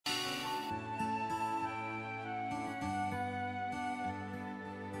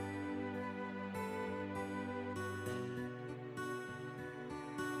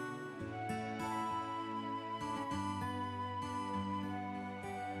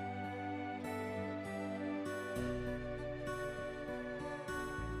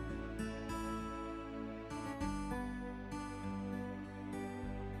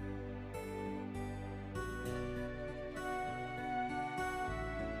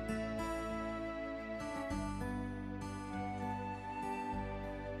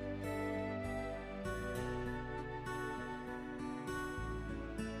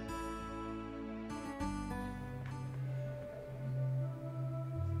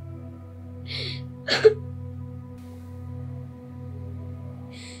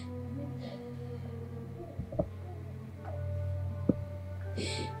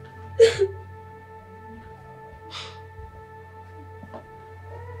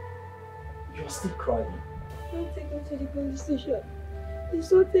You're still crying. Don't take me to the police station. Please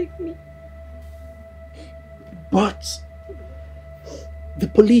don't take me. But the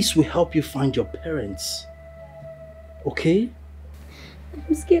police will help you find your parents. Okay?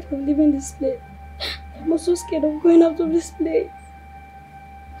 I'm scared of leaving this place. I'm also scared of going out of this place.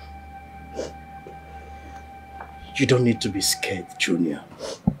 You don't need to be scared, Junior.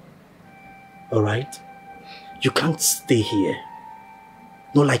 Alright? You can't stay here.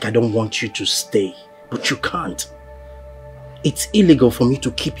 Not like I don't want you to stay, but you can't. It's illegal for me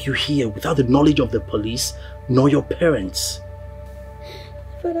to keep you here without the knowledge of the police nor your parents.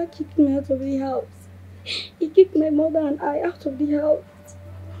 My father kicked me out of the house. He kicked my mother and I out of the house.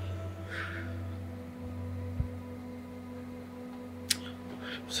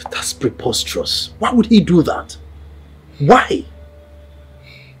 That's preposterous. Why would he do that? Why? He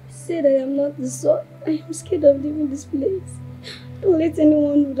said I am not the son. I am scared of leaving this place. Don't let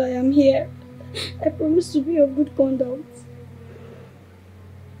anyone know that I am here. I promise to be of good conduct.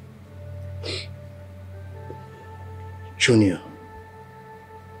 Junior,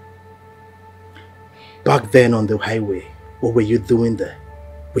 back then on the highway, what were you doing there?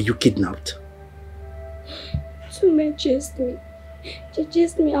 Were you kidnapped? Two men chased me. They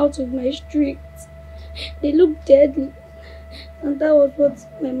chased me out of my street. They looked deadly. And that was what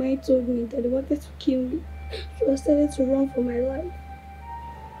my mind told me, that they wanted to kill me. So I started to run for my life.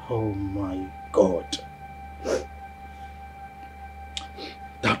 Oh my God.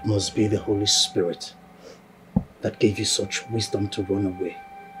 That must be the Holy Spirit that gave you such wisdom to run away.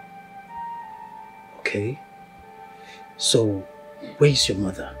 Okay? So, where is your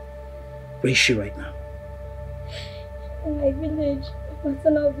mother? Where is she right now? In my village, my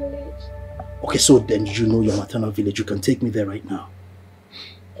maternal village. Okay, so then you know your maternal village. You can take me there right now.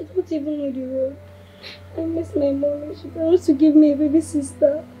 I don't even know the road. I miss my mom. She promised to give me a baby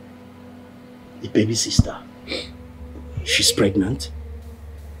sister. A baby sister? She's pregnant?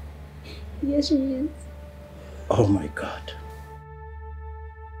 Yes, she is. Oh my God.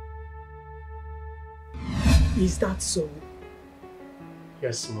 Is that so?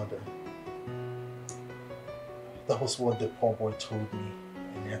 Yes, mother. That was what the poor boy told me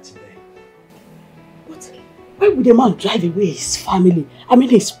earlier today. But why would a man drive away his family? I mean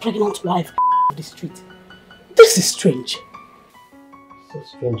his pregnant wife off the street. This is strange. So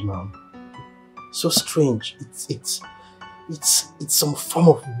strange, ma'am. So strange. It's some form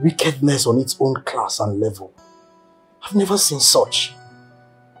of wickedness on its own class and level. I've never seen such.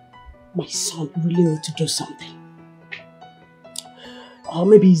 My son really need to do something. Or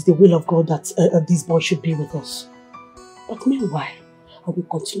maybe it's the will of God that this boy should be with us. But meanwhile, I will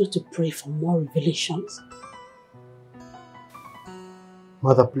continue to pray for more revelations.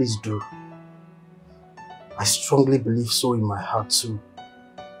 Mother, please do. I strongly believe so in my heart too.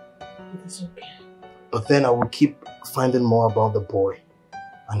 It is okay. But then I will keep finding more about the boy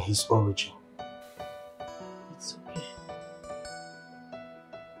and his origin. It's okay.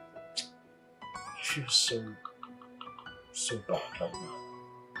 I feel so bad right now.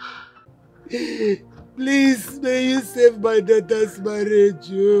 Please, may you save my daughter's marriage,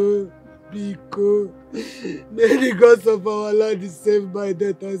 oh, Biko. May the gods of our land save my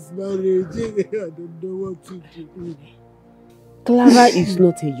daughter's marriage. I don't know what to do. Clara is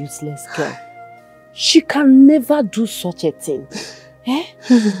not a useless girl. She can never do such a thing. Eh?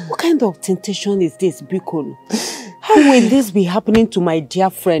 What kind of temptation is this, Biko? How will this be happening to my dear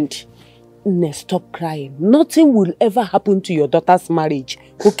friend? Stop crying. Nothing will ever happen to your daughter's marriage.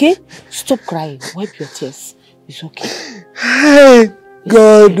 Okay? Stop crying. Wipe your tears. It's okay. Hey,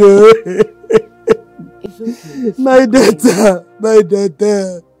 God. It's okay. My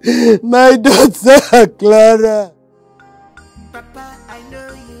daughter, Clara. Papa, I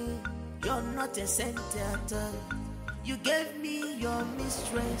know you. You're not a saint at all. You gave me your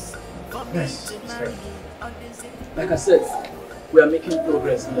mistress for me to marry you on the same. Like I said, we are making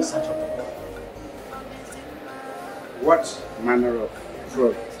progress in the search of the boy. What manner of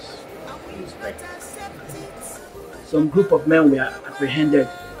progress do you expect? Some group of men were apprehended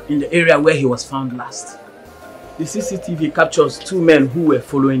in the area where he was found last. The CCTV captures 2 men who were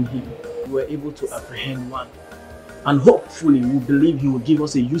following him. We were able to apprehend one. And hopefully we believe he will give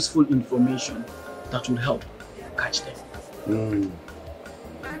us a useful information that will help catch them.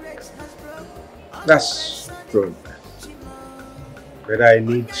 That's progress. But I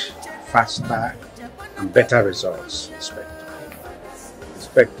need faster and better results, Inspector.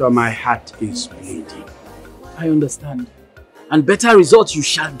 Inspector, my heart is bleeding. I understand. And better results you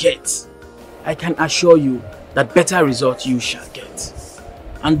shall get. I can assure you that better results you shall get.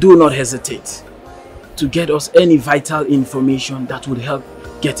 And do not hesitate to get us any vital information that would help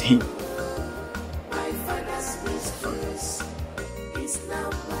get him.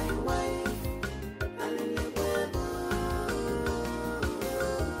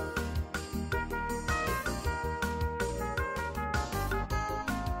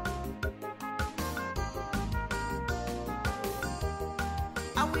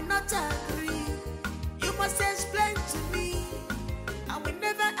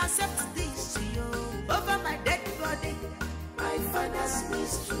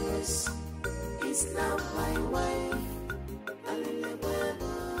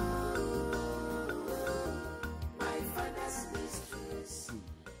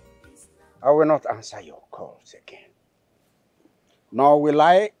 I will not answer your calls again. Nor will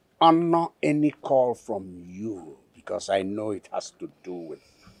I honor any call from you because I know it has to do with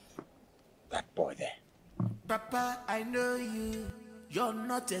that boy there. Papa, I know you. You're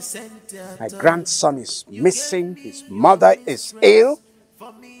not a center. My grandson is missing. His mother is ill.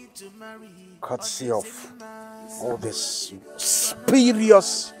 Courtesy of all these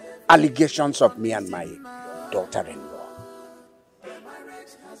spurious allegations of me and my daughter-in-law.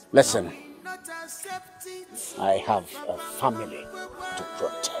 Listen. I have a family to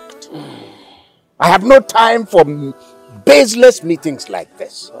protect. I have no time for baseless meetings like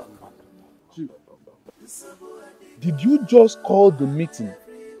this. Did you just call the meeting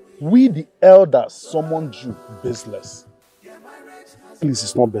we the elders summoned you baseless? Please,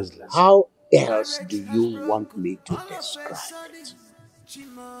 it's not baseless. How else do you want me to describe it?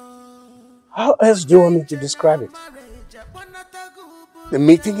 How else do you want me to describe it? The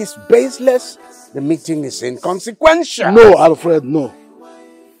meeting is baseless. The meeting is inconsequential. No, Alfred, no.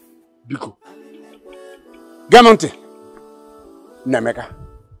 Biko. Gamonte. Nemeka.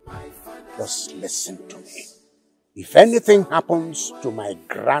 Just listen to me. If anything happens to my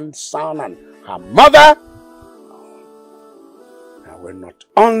grandson and her mother, I will not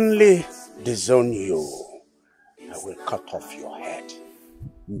only disown you, I will cut off your head.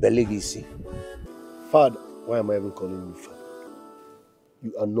 Beligisi. Father, why am I even calling you father?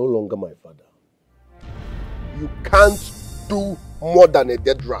 You are no longer my father. You can't do more than a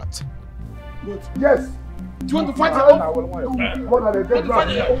dead rat. Yes. Do you want to fight your own? More than a dead rat.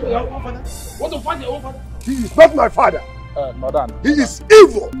 Want to fight your own father? He is not my father. Nodan. He is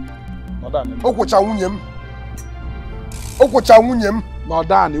evil. Nodan.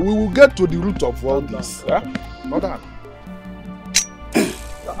 Nodan. We will get to the root of all this. Nodan.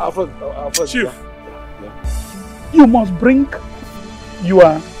 Alfred, Chief. Yeah. You must bring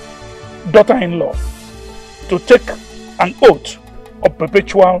your daughter-in-law to take an oath of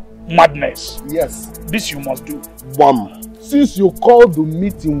perpetual madness. Yes. This you must do. Bam. Since you called the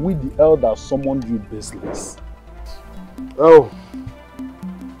meeting with the elders summoned you baseless. Oh.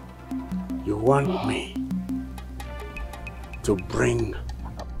 You want me to bring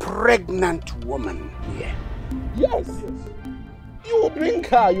a pregnant woman here? Yes. You will bring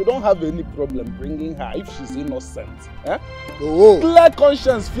her. You don't have any problem bringing her if she's innocent. Eh? Oh. Clear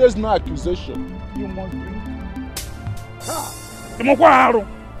conscience fears no accusation. You must bring her.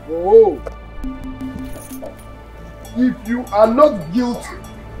 Oh. If you are not guilty,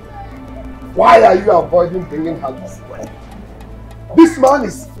 why are you avoiding bringing her to swear? This man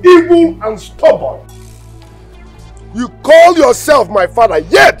is evil and stubborn. You call yourself my father,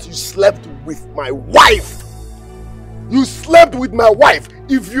 yet you slept with my wife. You slept with my wife.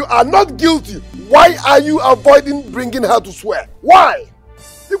 If you are not guilty, why are you avoiding bringing her to swear? Why?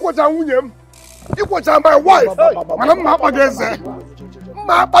 It was my wife.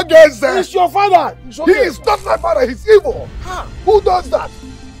 He's your father. He is not my father. He's evil. Who does that?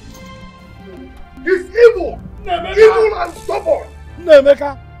 He's evil. Evil and stubborn.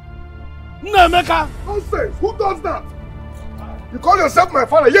 Nemeka. Nonsense. Who does that? You call yourself my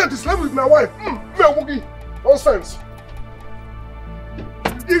father, yet you slept with my wife. Nonsense.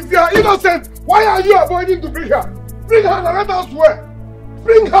 If you are innocent, why are you avoiding to bring her? Bring her and let us swear.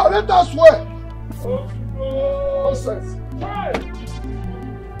 Bring her, let us swear. Nonsense.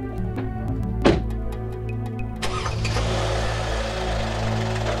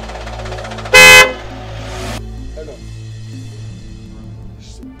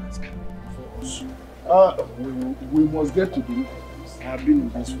 We must get to the root of this. I have been in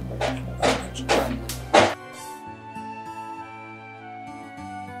this for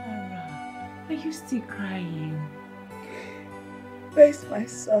Are you still crying? Where's my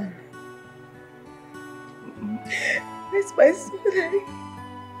son? Where's my son?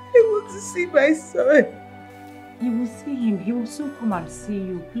 want to see my son. You will see him. He will soon come and see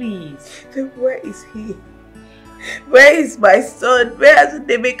you, please. Then where is he? Where is my son? Where has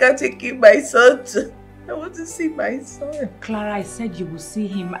Nemeka taken my son to? I want to see my son. Clara, I said you will see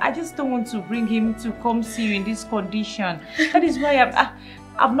him. I just don't want to bring him to come see you in this condition. That is why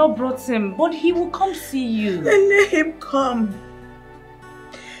I've not brought him. But he will come see you. Then let him come.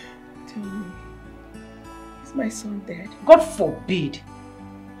 Tell me, is my son dead? God forbid.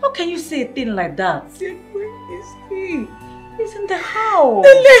 How can you say a thing like that? Then where is he? He's in the house.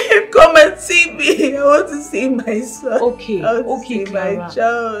 Then let him come and see me. I want to see my son. Okay, I want to see Clara. my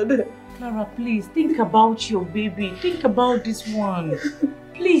child. Clara, please, think about your baby. Think about this one.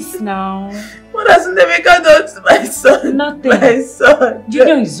 Please now. What has Nemeka done to my son? Nothing. My son.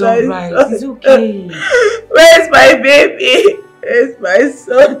 Junior is alright. It's okay. Where's my baby? Where's my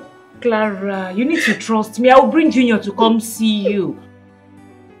son? Clara, you need to trust me. I will bring Junior to come see you.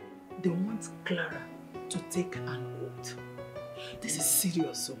 They want Clara to take an oath. This is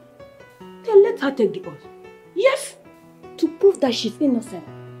serious, so. Then let her take the oath. Yes, to prove that she's innocent.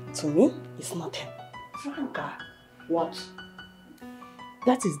 To me, it's nothing. Franca, What?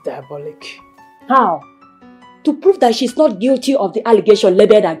 that is diabolic. How? To prove that she's not guilty of the allegation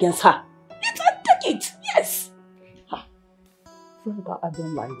leveled against her. Let her take it. Yes. Franca, I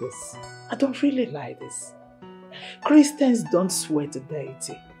don't like this. I don't really like this. Christians don't swear to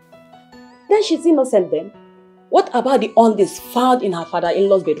deity. Then she's innocent then. What about the undies found in her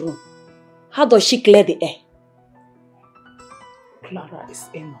father-in-law's bedroom? How does she clear the air? Clara is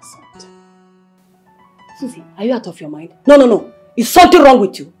innocent. Susie, are you out of your mind? No. Is something wrong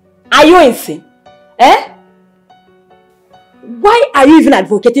with you? Are you insane? Eh? Why are you even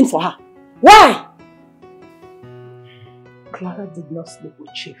advocating for her? Why? Clara did not sleep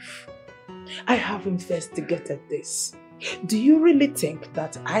with Chief. I have investigated this. Do you really think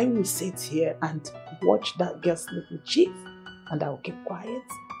that I will sit here and watch that girl sleep with Chief and I will keep quiet?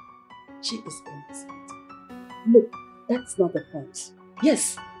 She is innocent. Look, that's not the point.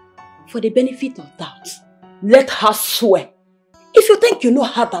 Yes, for the benefit of doubt, let her swear. If you think you know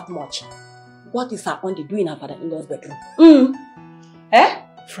her that much, what is her auntie doing in her father-in-law's bedroom? Eh?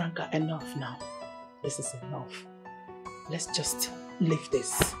 Franca, enough now. This is enough. Let's just leave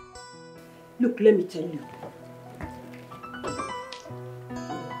this. Look, let me tell you.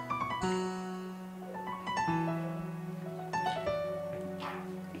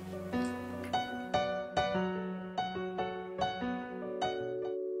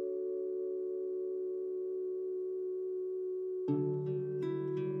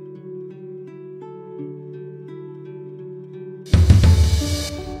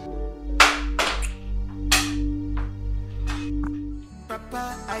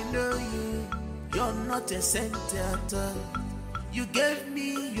 A center, you gave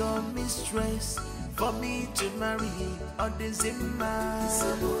me your mistress for me to marry on the Zimmer.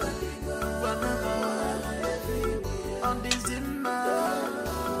 On the Zimmer.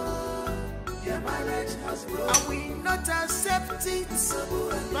 I will not accept it.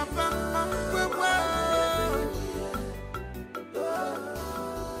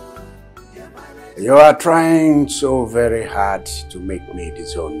 You are trying so very hard to make me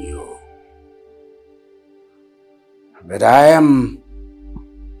disown you. But I am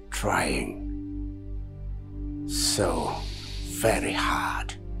trying so very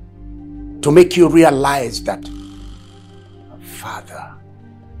hard to make you realize that a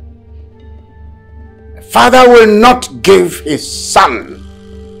father will not give his son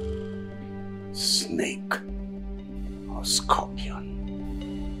snake or scorpion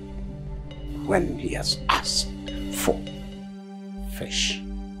when he has asked for fish.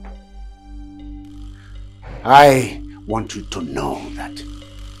 I want you to know that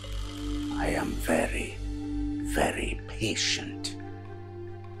I am very, very patient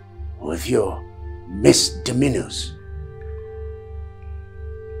with your misdemeanors.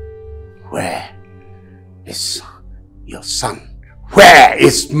 Where is your son? Where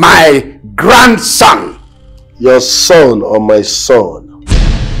is my grandson? Your son or my son?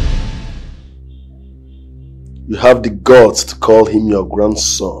 You have the guts to call him your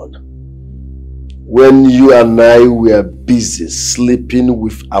grandson when you and I were busy sleeping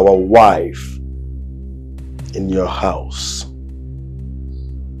with our wife in your house.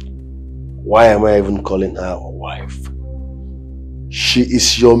 Why am I even calling her our wife? She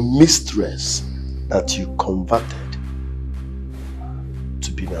is your mistress that you converted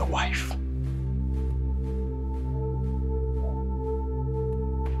to be my wife.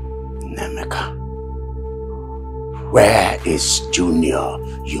 Nemeka, where is Junior,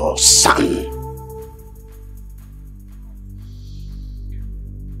 your son?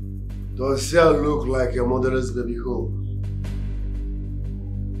 Does she look like your mother's baby home?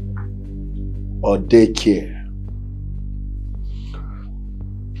 Or daycare?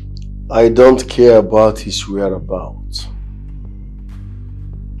 I don't care about his whereabouts.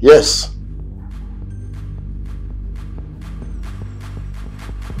 Yes.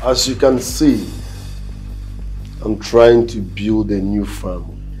 As you can see, I'm trying to build a new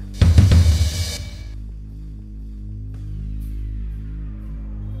family.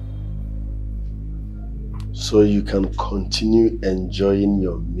 So you can continue enjoying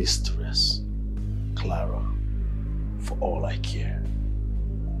your mistress, Clara, for all I care.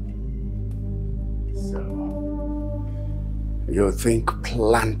 So, you think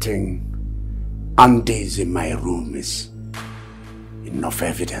planting Andes in my room is enough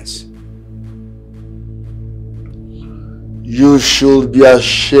evidence? You should be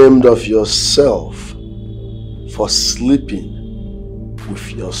ashamed of yourself for sleeping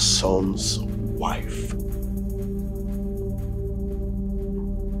with your son's wife.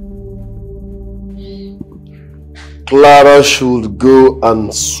 Clara should go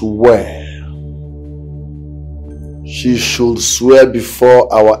and swear. She should swear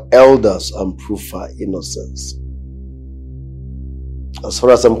before our elders and prove her innocence. As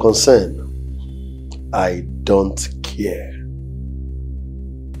far as I'm concerned, I don't care.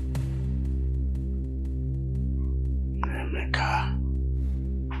 Emeka,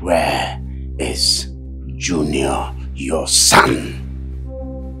 where is Junior, your son?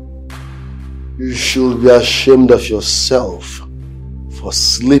 You should be ashamed of yourself for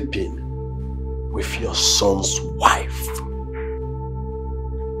sleeping with your son's wife.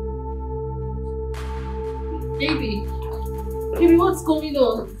 Baby, what's going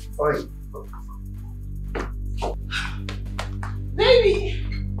on? Fine. Baby,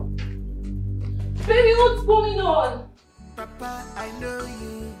 what's going on? Papa, I know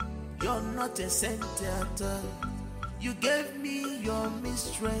you're not a saint at all. You gave me your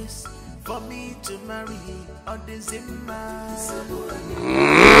mistress for me to marry on the Zimmer.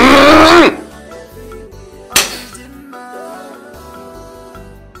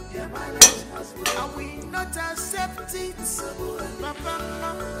 I will not accept it.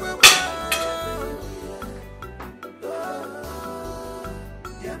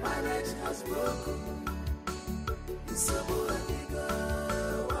 Your marriage has broken.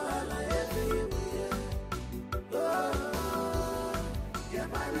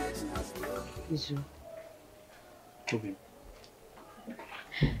 Izu,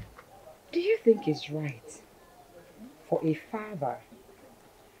 do you think it's right for a father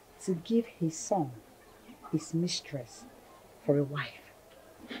to give his son his mistress for a wife?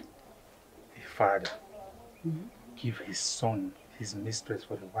 A father give his son his mistress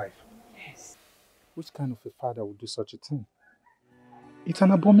for the wife? Yes. Which kind of a father would do such a thing? It's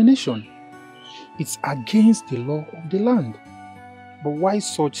an abomination. It's against the law of the land. But why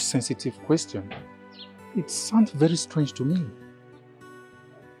such sensitive question? It sounds very strange to me.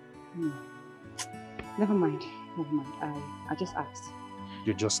 Never mind. I just asked.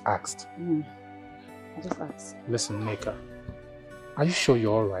 You just asked? I just asked. Listen, Neka, are you sure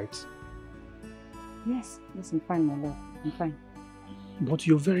you're alright? Yes, I'm fine, my love. I'm fine. But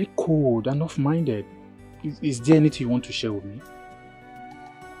you're very cold and off-minded. Is there anything you want to share with me?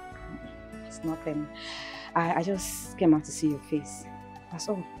 It's nothing. I just came out to see your face. That's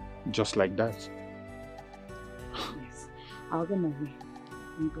all. Just like that? Yes. I'll go my way.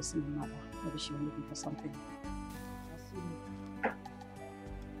 Let me go see my mother. Maybe she'll be looking for something.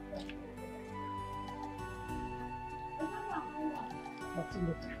 I'll see you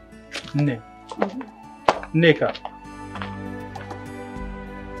later. Neka.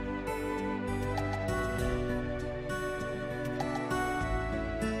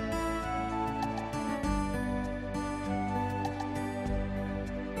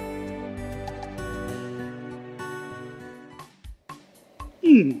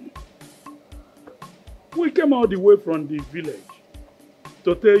 We came all the way from the village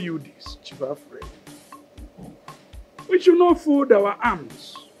to tell you this, Chief Alfred. We should not fold our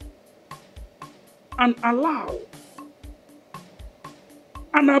arms and allow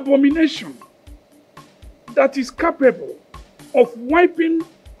an abomination that is capable of wiping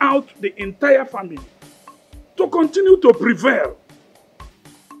out the entire family to continue to prevail.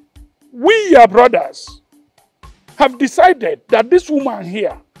 We, your brothers, have decided that this woman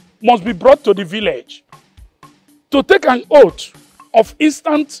here must be brought to the village to take an oath of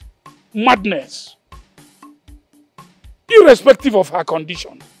instant madness, irrespective of her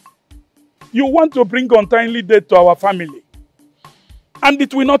condition. You want to bring untimely death to our family, and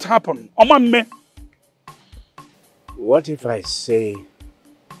it will not happen. What if I say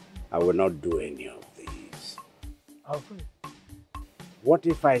I will not do any of these. Alfred. What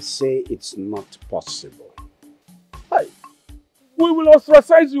if I say it's not possible? Hi. We will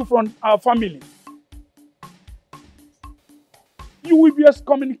ostracize you from our family. You will be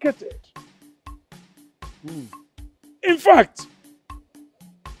excommunicated. In fact,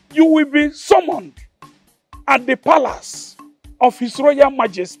 you will be summoned at the palace of His Royal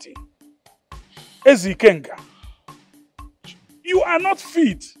Majesty, Ezikenga. You are not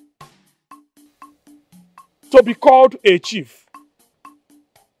fit to be called a chief.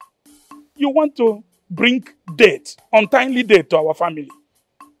 You want to bring death, untimely death to our family.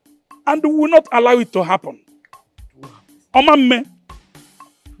 And we will not allow it to happen. Omamme.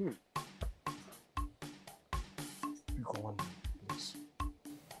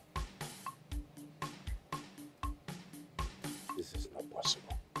 This is not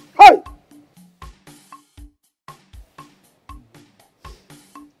possible. Hi!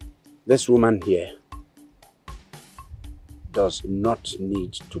 This woman here does not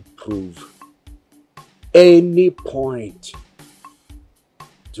need to prove any point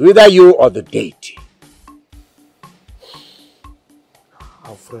to either you or the deity.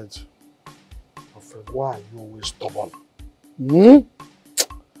 Alfred, why are you always stubborn?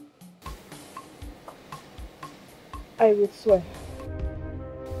 I will swear.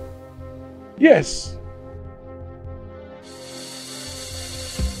 Yes.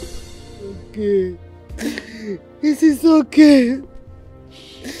 Okay. This is okay.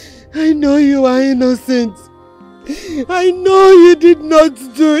 I know you are innocent. I know you did not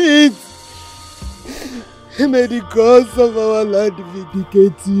do it. May the gods of our land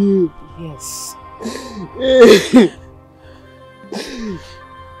vindicate you. Yes.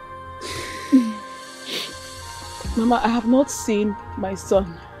 Mama, I have not seen my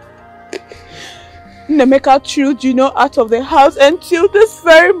son. Nemeka threw Junior out of the house. Until this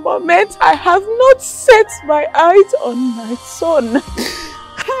very moment, I have not set my eyes on my son.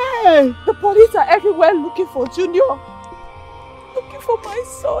 Hey, the police are everywhere looking for Junior. Looking for my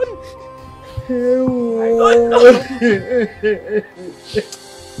son. I don't know.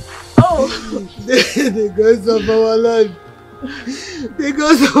 Oh. The gods of our land. The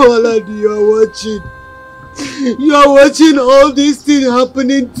gods of our land, you are watching. You are watching all these things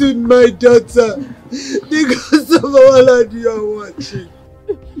happening to my daughter. The gods of our land, you are watching.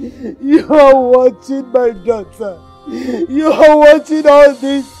 You are watching my daughter. You are watching all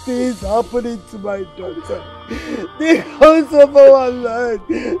these things happening to my daughter. The gods of our land,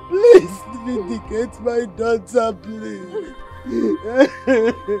 please vindicate my daughter, please.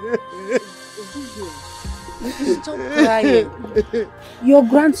 Stop crying. Your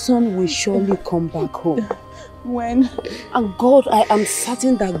grandson will surely come back home. When? And God, I am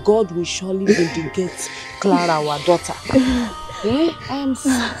certain that God will surely vindicate Clara, our daughter. I am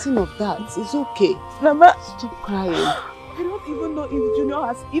certain of that. It's okay. Mama, stop crying. I don't even know if Junior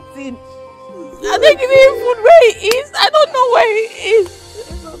has eaten. Are they giving him food where he is? I don't know where he is.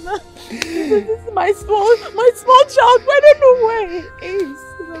 Mama, this is my small child. I don't know where he is.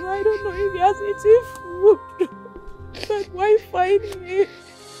 Mama, I don't know if he has eaten food. Where do I find him?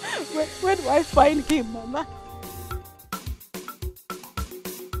 Where do I find him, Mama?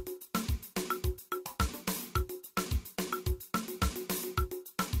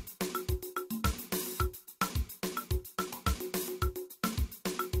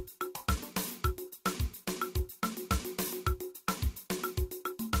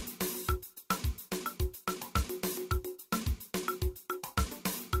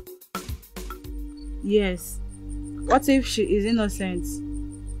 Yes. What if she is innocent?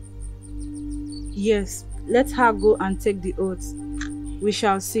 Yes. Let her go and take the oath. We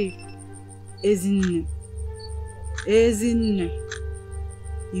shall see. Ezinne. Ezinne.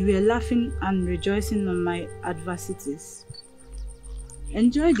 You were laughing and rejoicing on my adversities.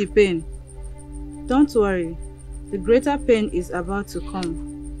 Enjoy the pain. Don't worry. The greater pain is about to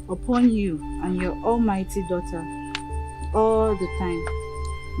come upon you and your almighty daughter. All the time.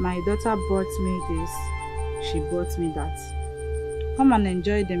 My daughter brought me this, she brought me that. Come and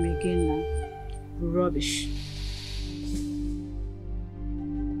enjoy them again now. Rubbish.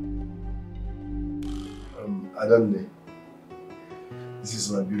 I don't know. This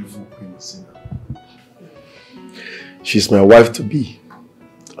is my beautiful queen, Sina. She's my wife to be.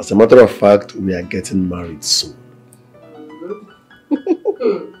 As a matter of fact, we are getting married soon.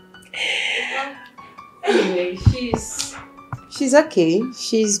 Anyway, she's okay.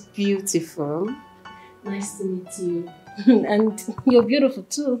 She's beautiful. Nice to meet you. And you're beautiful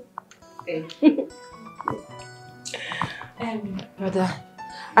too. Brother,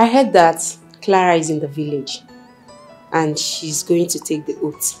 I heard that Clara is in the village and she's going to take the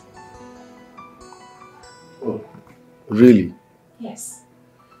oath. Oh, really? Yes.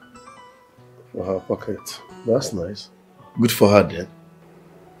 For her pocket. That's nice. Good for her then.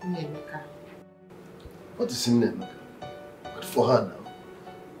 Nemeka. What is in Nemeka? Good for her now.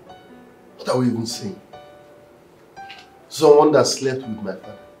 What are we even saying? Someone that slept with my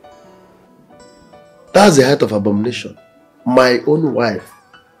father. That's the height of abomination. My own wife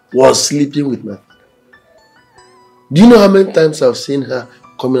was sleeping with my father. Do you know how many times I've seen her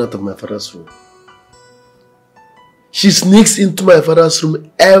coming out of my father's room? She sneaks into my father's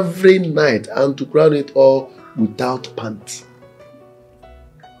room every night, and to crown it all, without pants.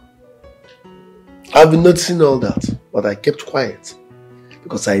 I've been noticing all that, but I kept quiet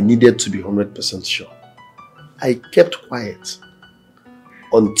because I needed to be 100% sure. I kept quiet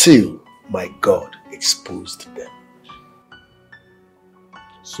until my God exposed them.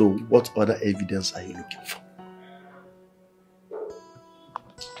 So what other evidence are you looking for?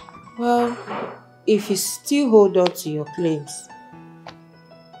 Well, if you still hold on to your claims,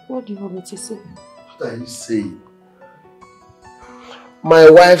 what do you want me to say? What are you saying? My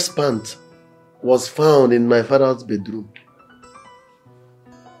wife's pant was found in my father's bedroom.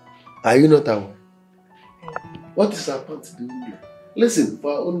 Are you not aware? What is her pant doing there? Listen,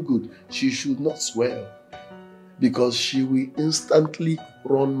 for her own good, she should not swear, because she will instantly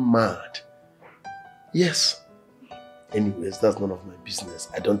run mad. Yes. Anyways, that's none of my business.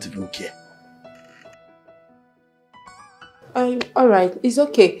 I don't even care. Alright, it's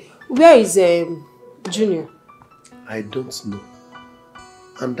okay. Where is Junior? I don't know.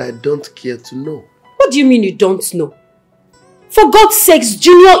 And I don't care to know. What do you mean you don't know? For God's sakes,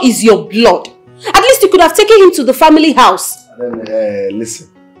 Junior is your blood. At least you could have taken him to the family house. Then, listen.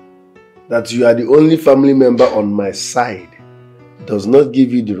 That you are the only family member on my side does not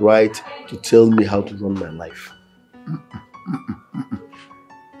give you the right to tell me how to run my life.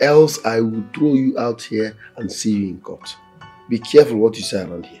 Else I will throw you out here and see you in court. Be careful what you say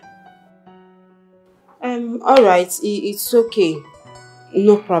around here. Alright, it's okay.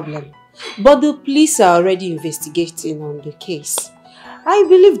 No problem. But the police are already investigating on the case. I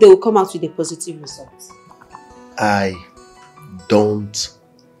believe they will come out with a positive result. I don't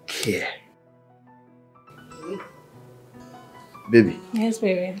care. Baby. Yes,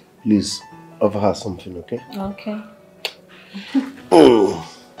 baby. Please, offer her something, okay? Okay.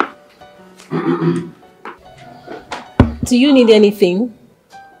 Do you need anything?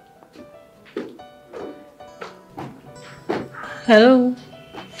 Hello?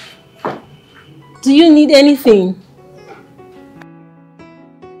 Do you need anything?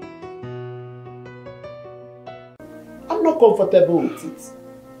 I'm not comfortable with it.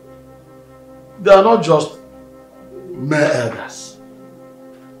 They are not just mere elders.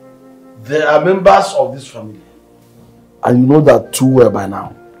 They are members of this family. And you know that too well by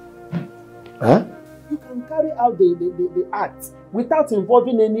now. Huh? You can carry out the act without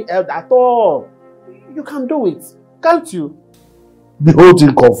involving any elder at all. You can do it, can't you? The whole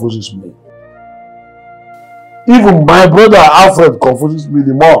thing confuses me. Even my brother Alfred confuses me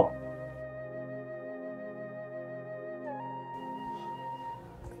the more.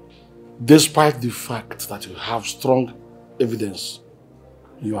 Despite the fact that you have strong evidence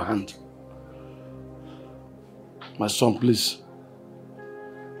in your hand. My son, please,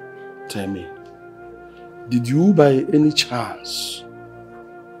 tell me, did you by any chance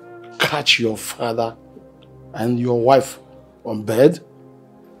catch your father and your wife on bed?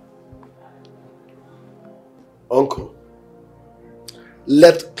 Uncle,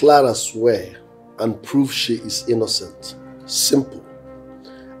 let Clara swear and prove she is innocent. Simple.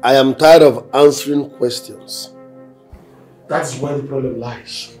 I am tired of answering questions. That's where the problem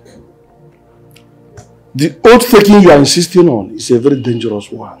lies. The oath taking you are insisting on is a very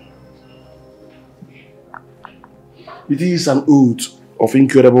dangerous one. It is an oath of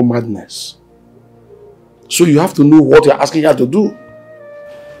incurable madness. So you have to know what you're asking her to do.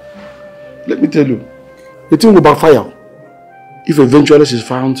 Let me tell you, the thing will backfire if eventually she's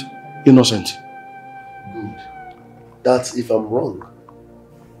found innocent. Good. That's if I'm wrong.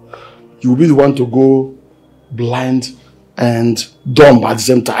 You will be the one to go blind and dumb at the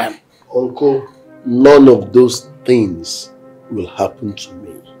same time. Uncle, none of those things will happen to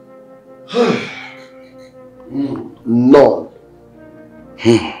me. None.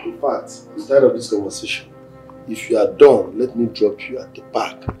 In fact, instead of this conversation, if you are done, let me drop you at the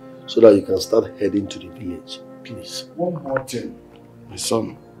back so that you can start heading to the village. Please. One more thing. My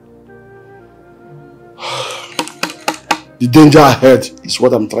son. The danger ahead is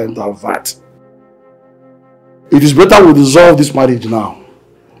what I'm trying to avert. It is better we dissolve this marriage now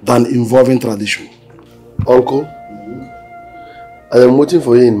than involving tradition. Uncle, I am waiting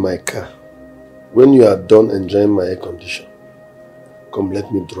for you in my car. When you are done enjoying my air condition, come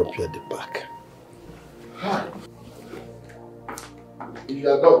let me drop you at the back. If you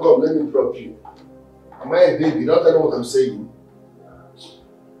are done, come let me drop you. Am I a baby? Don't tell me what I'm saying.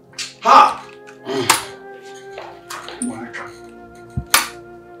 Ha!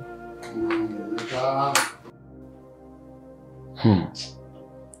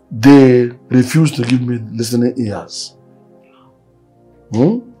 They refuse to give me listening ears.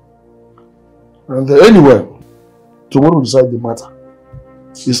 And anyway, tomorrow we'll decide the matter.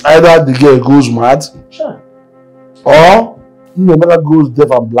 It's either the girl goes mad, sure, or the mother goes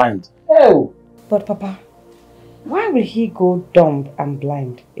deaf and blind. Oh, but Papa, why will he go dumb and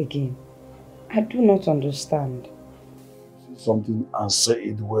blind again? I do not understand. Something and say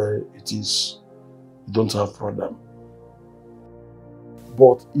it where it is. You don't have problem.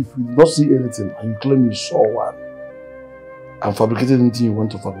 But if you don't see anything and you claim you saw one and fabricated anything you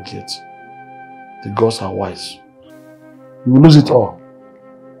want to fabricate, the gods are wise. You will lose it all.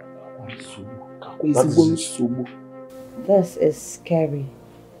 This is scary.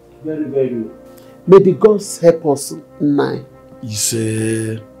 Very, very. May the gods help us now. You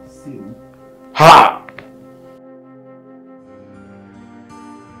say, ha!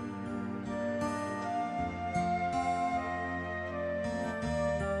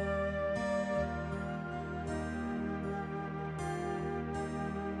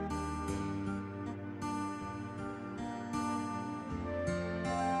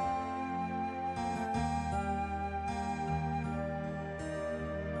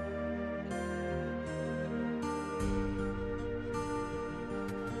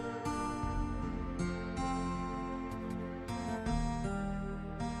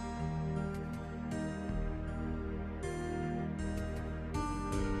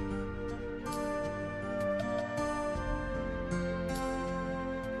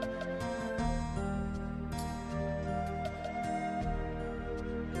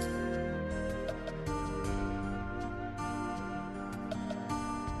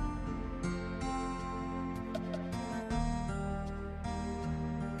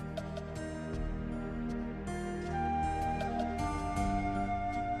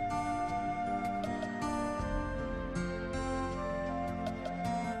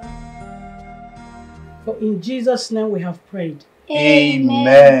 For in Jesus' name we have prayed.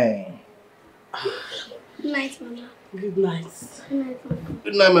 Amen. Good night, Mama. Good night. Good night, Mama.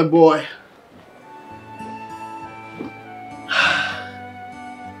 Good night, my boy.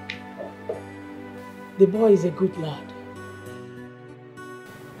 The boy is a good lad.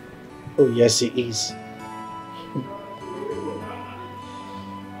 Oh, yes, he is.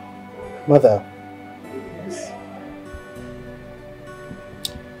 Mother, Yes.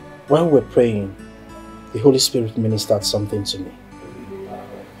 while we're praying, the Holy Spirit ministered something to me.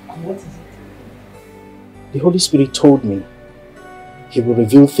 And what is it? The Holy Spirit told me He will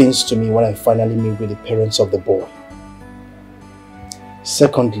reveal things to me when I finally meet with the parents of the boy.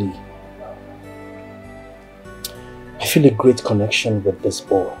 Secondly, I feel a great connection with this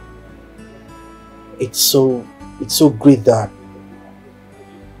boy. It's so great that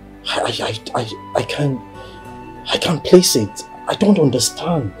I can't place it. I don't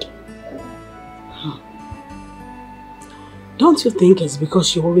understand. Don't you think it's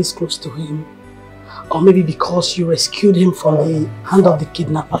because you're always close to him? Or maybe because you rescued him from the hand of the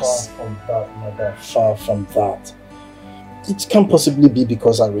kidnappers? Far from that, Mother. Far from that. It can't possibly be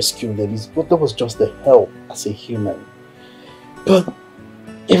because I rescued him. That was just the help as a human. But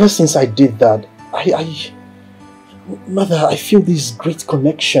ever since I did that, Mother, I feel this great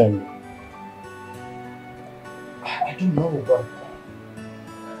connection. I don't know, but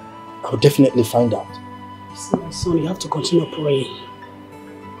I'll definitely find out. See, my son, you have to continue praying.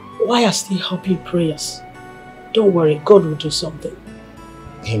 Why are still helping prayers? Don't worry, God will do something.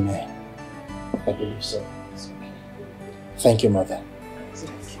 Amen. I believe so. Thank you, Mother.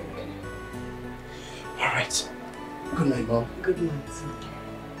 All right. Good night, Mom. Good night.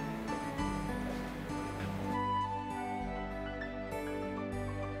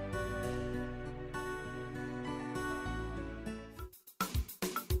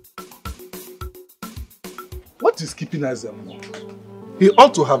 What is keeping us a month? He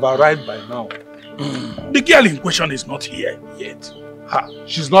ought to have arrived by now. The girl in question is not here yet. Ha,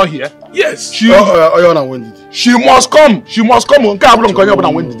 she's not here? Yes. She must come. She must come.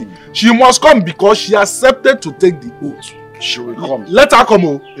 She must come because she accepted to take the oath. She will come. Let her come.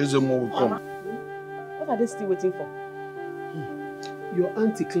 Ezemo will come. What are they still waiting for? Your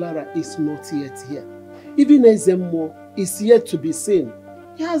Auntie Clara is not yet here. Even Ezemo is yet to be seen.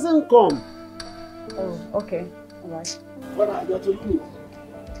 He hasn't come. Oh, okay. All right. What are you to do?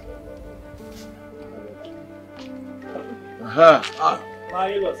 My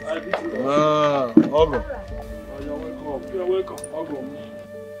in-laws, I greet you. Ogo. You're welcome. You're welcome. Ogo.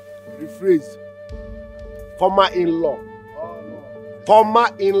 Rephrase. Former in-law. Former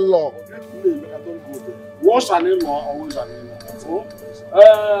in-law. Once an in-law, always an in-law.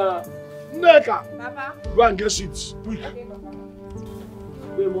 Nneka. Papa. Go and get seats. Quick.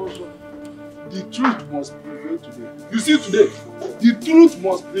 The truth must prevail today. You see today, the truth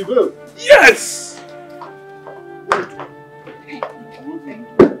must prevail. Yes!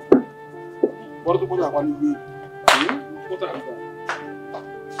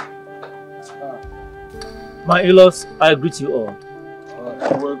 My in-laws, I greet you all.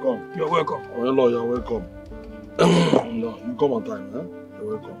 You're welcome. You're welcome. Oh, hello, you're welcome. No, you come on time, huh? You're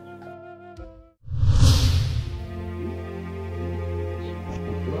welcome.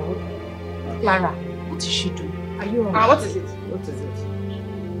 Clara, what is she doing? Are you alright? What is it? What is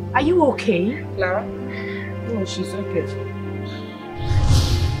it? Are you okay? Clara? Oh, she's okay.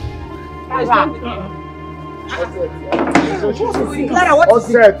 Clara, What's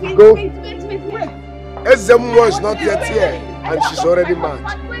that? Go. Ezemo is not yet here, and she's already mad.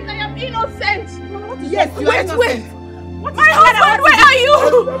 Wait, I am innocent. Yes, you are innocent. Wait. My husband, where are you?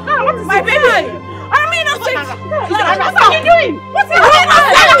 My baby. I'm innocent. What are you doing? What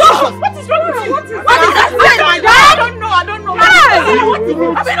is wrong with you? What is that? I don't know. I'm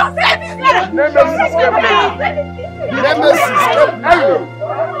innocent.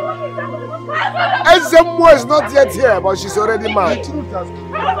 Ezemo is not yet here, but she's already mad.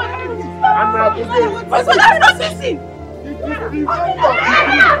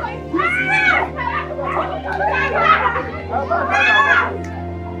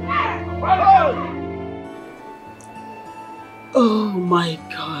 Oh my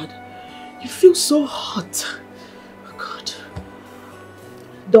God. You feel so hot. Oh God.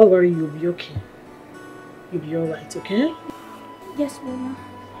 Don't worry, you'll be okay. You'll be alright, okay? Yes, Mama.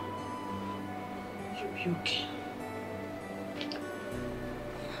 You'll be okay.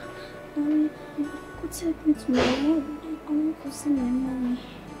 Mommy, you could take me to my mom. I want to see my mommy.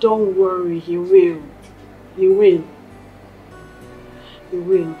 Don't worry, he will. He will. He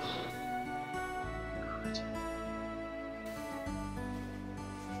will.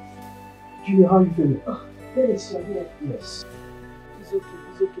 Junior, how are you feeling? Yes, you're here. Yes. It's okay,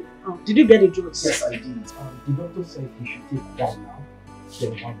 it's okay. Did you get the drugs? Yes, I did. The doctor said he should take one now,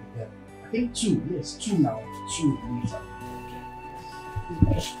 then one with them. I think two, yes, two now, two later.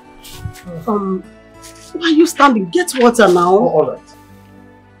 Why are you standing? Get water now. Oh, all right.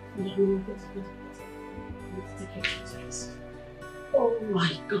 Oh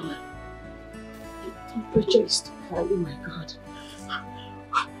my God. The temperature is too high. Oh my God.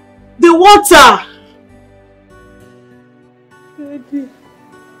 The water! Daddy.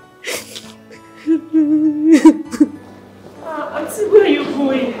 Auntie, where are you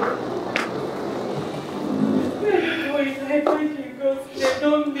going? Where are you going? I beg you, God,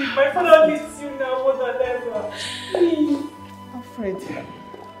 don't leave. My father needs you now more than ever. Please.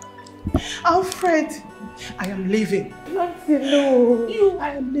 Alfred, I am leaving. Auntie, no.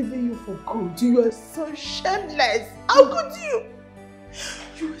 I am leaving you for good. You are so shameless. How could you?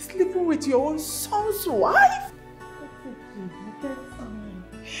 You were sleeping with your own son's wife?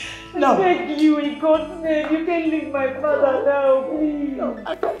 No. I beg you, in God's name, you can't leave my father now, please. No.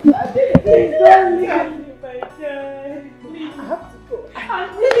 Please don't leave me, my child. Please. I have to go.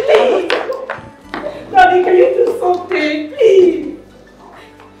 Please. Daddy, can you do something, please?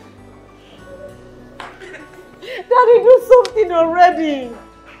 Daddy, do something already.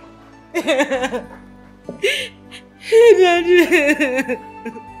 Daddy.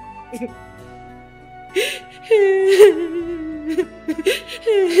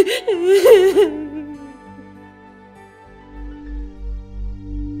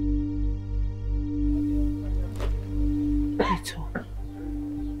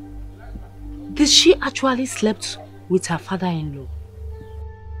 Did she actually slept with her father-in-law?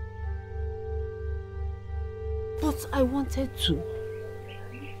 But I wanted to.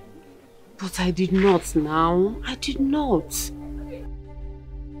 But I did not now. I did not.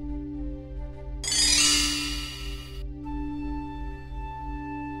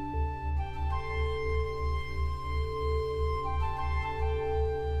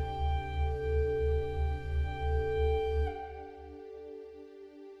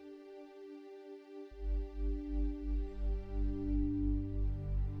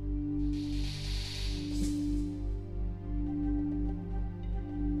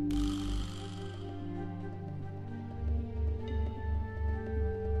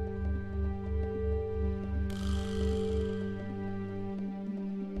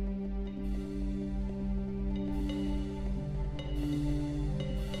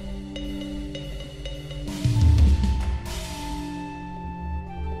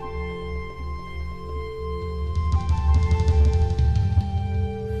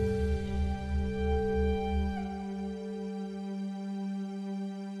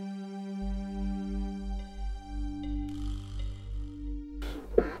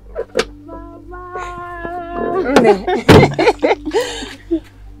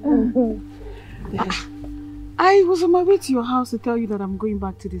 I was on my way to your house to tell you that I'm going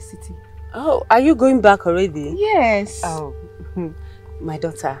back to the city. Oh, are you going back already? Yes. Oh, my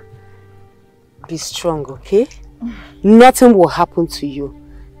daughter, be strong, okay? Nothing will happen to you.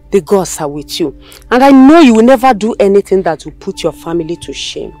 The gods are with you. And I know you will never do anything that will put your family to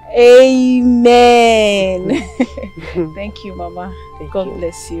shame. Amen. Thank you, Mama. God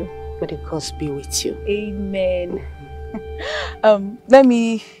bless you. May the gods be with you. Amen. Let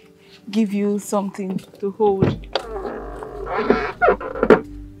me give you something to hold.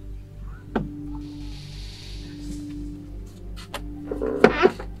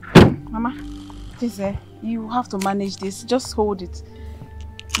 Mama, you have to manage this. Just hold it.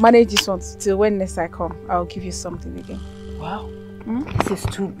 Manage this one till when next I come. I'll give you something again. Wow. This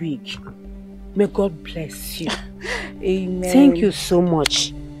is too big. May God bless you. Amen. Thank you so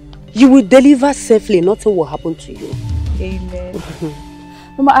much. You will deliver safely. Nothing will happen to you. Amen.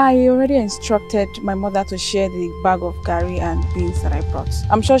 Mama, I already instructed my mother to share the bag of curry and beans that I brought.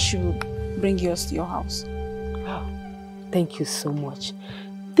 I'm sure she will bring yours to your house. Oh, thank you so much.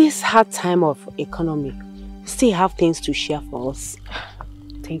 This hard time of economy, still have things to share for us.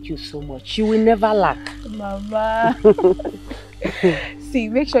 Thank you so much. You will never lack. Mama. See,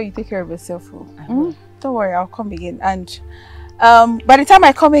 make sure you take care of yourself. Don't worry, I'll come again. And by the time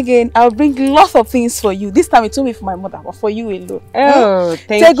I come again, I'll bring lots of things for you. This time it won't be for my mother, but for you alone. Oh,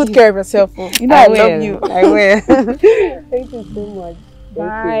 thank you. Take good care of yourself. You know I love you. I will. Thank you so much.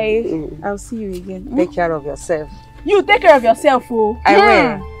 Bye. I'll see you again. Take care of yourself. You take care of yourself.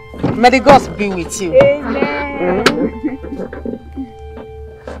 I will. May the gods be with you. Amen.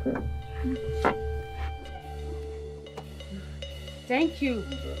 Thank you.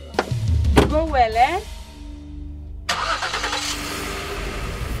 Go well, eh?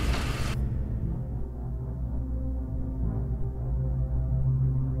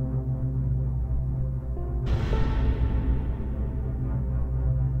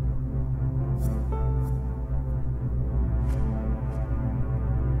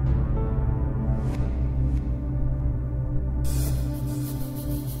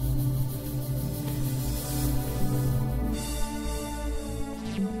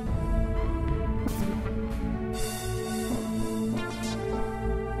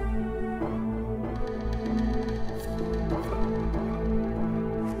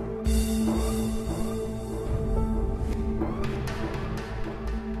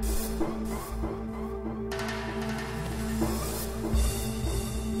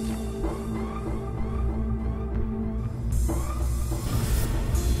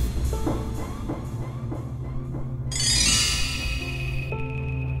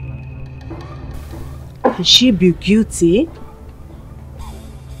 Can she be guilty?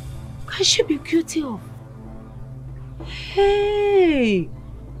 Can she be guilty of? Hey,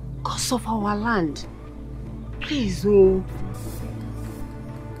 cost of our land. Please, oh.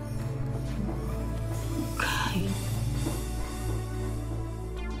 Okay.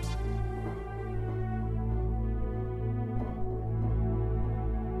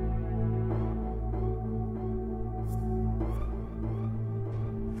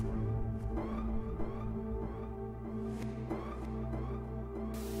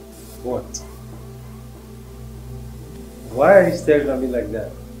 What? Why are you staring at me like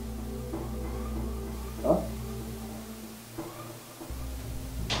that? Huh?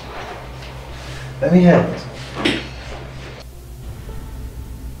 Let me hear it.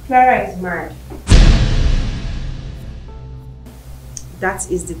 Clara is married. That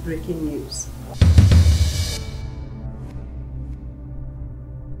is the breaking news.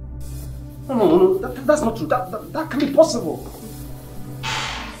 No, that's not true. That can't be possible.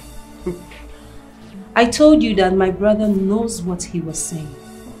 I told you that my brother knows what he was saying.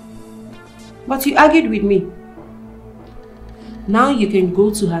 But you argued with me. Now you can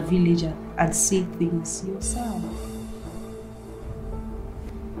go to her village and see things yourself.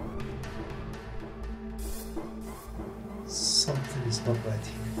 Something is not right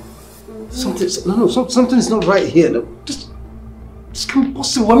here. Something is not right here. No, this can't be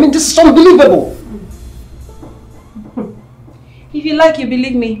possible. I mean, this is unbelievable. If you like, you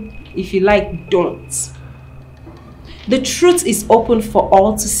believe me. If you like, don't. The truth is open for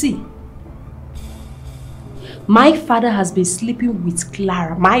all to see. My father has been sleeping with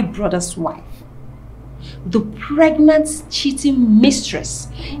Clara, my brother's wife. The pregnant, cheating mistress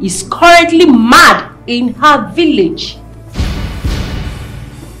is currently mad in her village.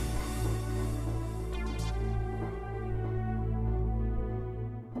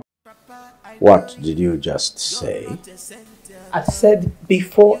 What did you just say? I said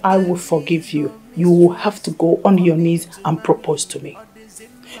before I will forgive you, you will have to go on your knees and propose to me.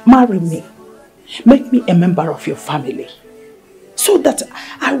 Marry me. Make me a member of your family, so that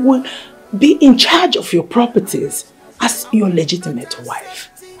I will be in charge of your properties as your legitimate wife.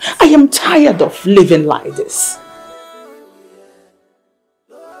 I am tired of living like this.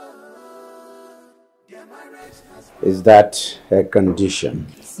 Is that a condition?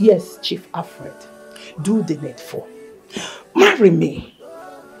 Yes, Chief Alfred. Do the needful. Marry me.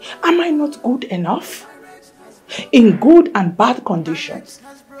 Am I not good enough? In good and bad conditions,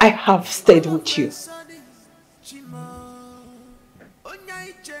 I have stayed with you.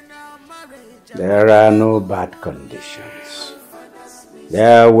 There are no bad conditions.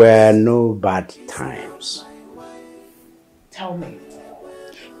 There were no bad times. Tell me,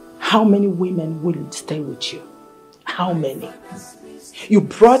 how many women will stay with you? How many? You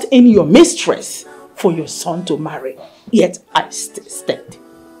brought in your mistress for your son to marry, yet I stayed.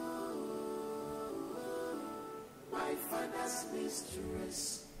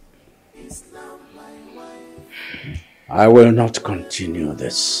 I will not continue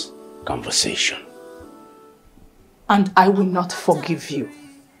this conversation. And I will not forgive you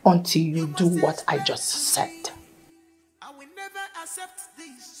until you do what I just said. I will never accept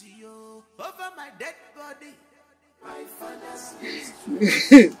this, you over my dead body. My father's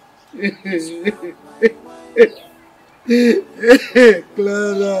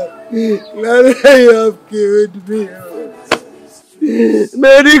Clara, you have killed me.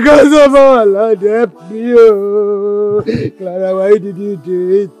 Many gods of our Lord, help me. Clara, why did you do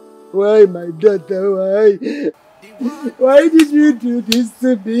it? Why, my daughter, why? Why did you do this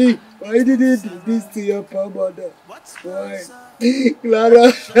to me? Why did you do this to your poor mother? Why?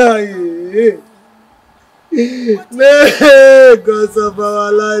 Clara, may gods of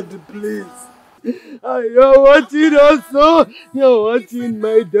our land, please. You're watching also. You're watching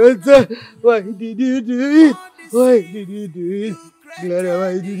my daughter. Why did you do it? Why did you do it? Clara,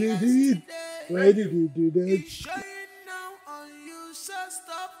 why did you do it? Why did you do that?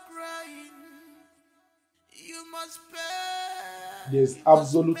 There's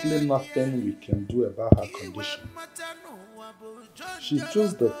absolutely nothing we can do about her condition. She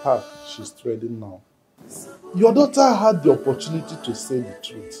chose the path she's treading now. Your daughter had the opportunity to say the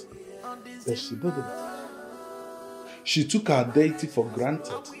truth, but she didn't. She took her deity for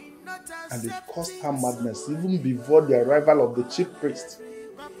granted, and it caused her madness even before the arrival of the chief priest.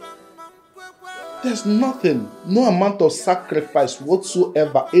 There's nothing, no amount of sacrifice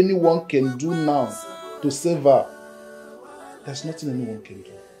whatsoever anyone can do now to save her. There's nothing anyone can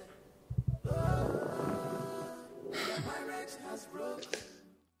do.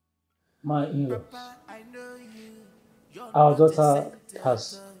 My in-laws, our daughter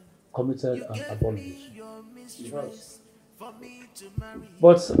has committed an abomination. Yes.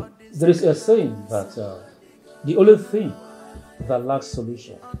 But there is a saying that the only thing that lacks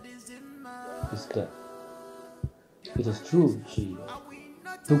solution is death. It is true she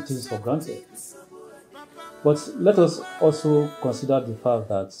took things for granted. But let us also consider the fact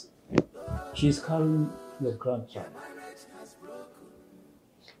that she is carrying your grandchild.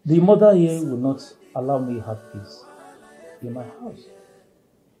 The mother here will not allow me to have peace in my house.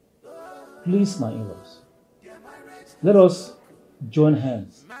 Please, my in-laws, let us join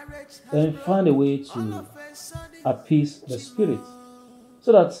hands and find a way to appease the spirit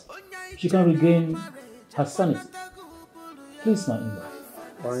so that she can regain her sanity. Please, my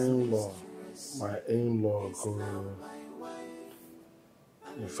in-law. My in-law,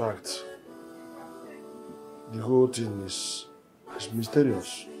 in fact, the whole thing is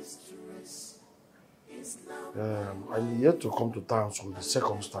mysterious. I'm yet to come to terms with the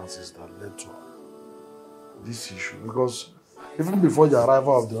circumstances that led to this issue, because even before the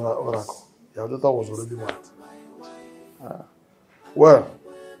arrival of the oracle, your daughter was already mad. Well,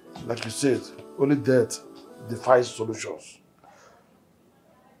 like you said, only death defies solutions.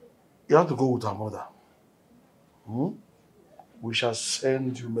 You have to go with her mother. We shall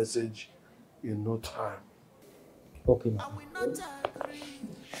send you a message in no time. Okay, ma'am.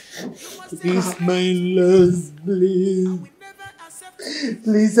 Please, my love, please.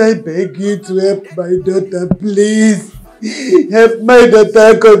 Please, I beg you to help my daughter, please. Help my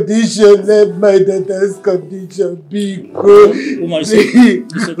daughter's condition, help my daughter's condition, because...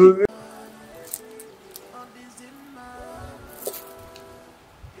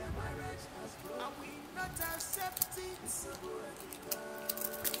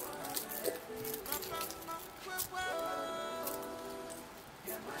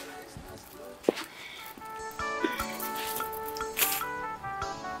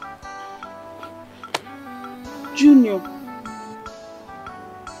 Junior.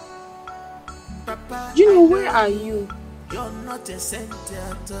 where are you? You're not a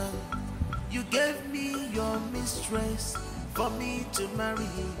senator. You gave me your mistress for me to marry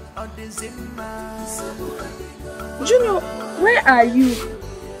on the Zimmer. Junior, where are you?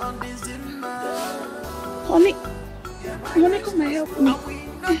 On the Zimmer. Honey, come and help me.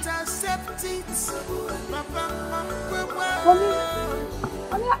 Not accept it.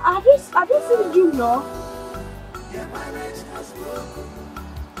 Honey, have you seen Junior?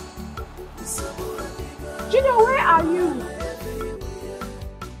 Junior, where are you?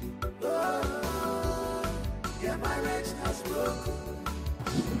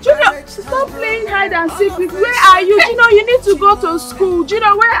 Junior, stop playing hide and seek with me. Where are you? Junior, you need to go to school.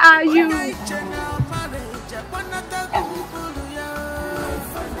 Junior, where are you? Junior!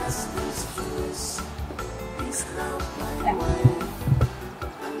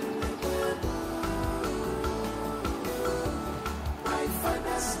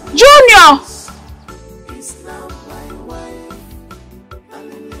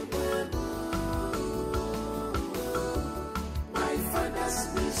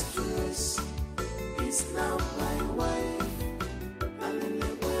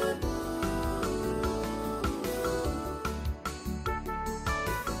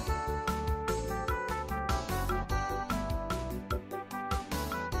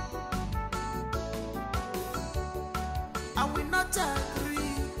 I will not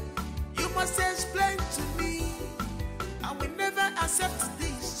agree. You must explain to me. I will never accept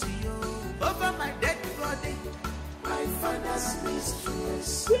this to you over my dead body. My father's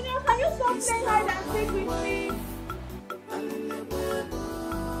mistress. Junior, can you stop playing hide and seek with me?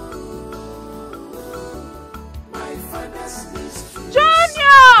 My father's mistress.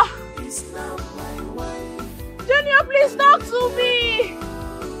 Junior! Is now my wife. Junior, please talk to me.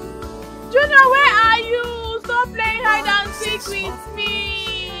 Junior, where are you? Stop playing hide and seek with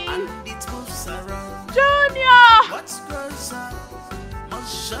me. And it moves around. Junior! What goes up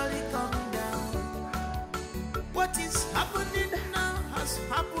must surely come down. What is happening now has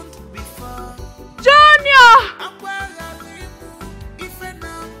happened before. Junior!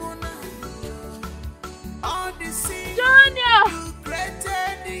 All the sins Junior! you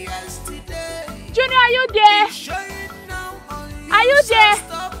created yesterday. Junior, are you there? Are you there?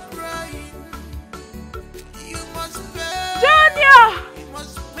 Stop crying. You must pay. Junior! You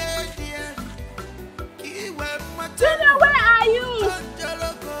must pay dear. Junior, where are you?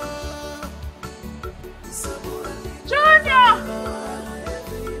 Junior!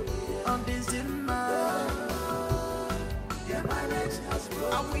 On this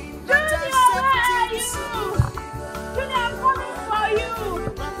Junior, where are you? Junior, I'm coming for you.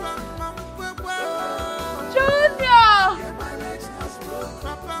 Junior!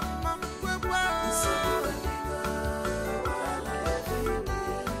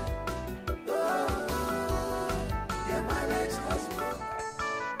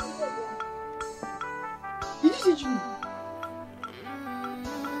 Did you see Junior?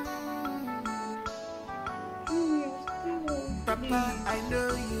 Papa, I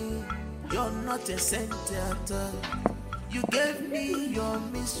know you. You're not a senator. You gave me your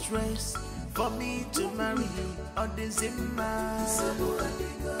mistress for me to marry on the Zimmer.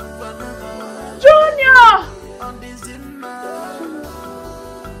 Junior! On the Zimmer.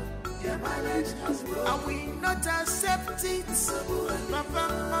 I will not accept it. Papa,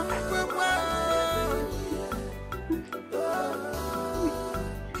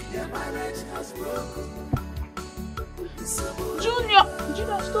 your marriage has broken. Junior,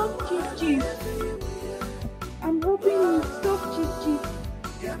 stop cheating. I'm hoping you stop cheating.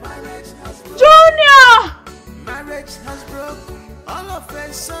 Junior! Marriage has broken all of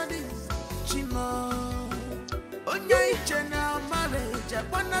a sudden. Chimo. Onya ichena marriage.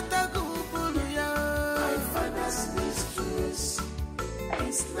 Apanata gubuluya. My father's mistress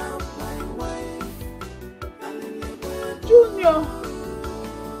is now my wife. Junior!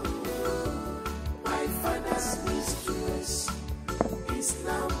 My father's mistress is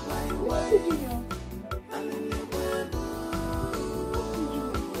now my wife.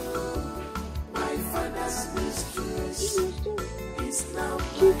 My father's mistress is now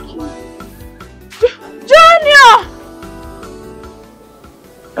my wife. Junior!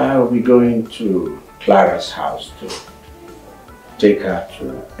 I'll be going to Clara's house to take her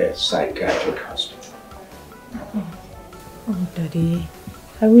to a psychiatric hospital. Oh, Daddy,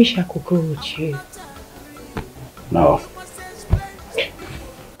 I wish I could go with you. No.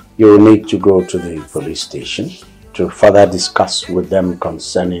 You will need to go to the police station to further discuss with them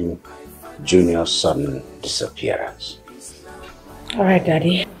concerning Junior's sudden disappearance. All right,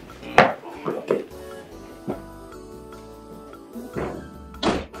 Daddy.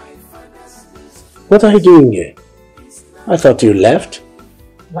 What are you doing here? I thought you left.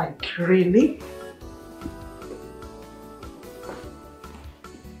 Like, really?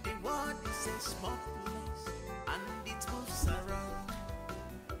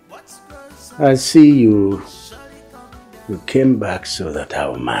 I see you came back so that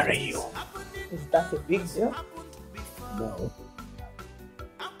I'll marry you. Is that a big deal? No.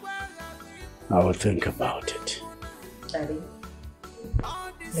 I will think about it. Daddy,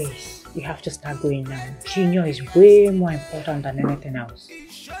 please, you have to start going now. Junior is way more important than anything else.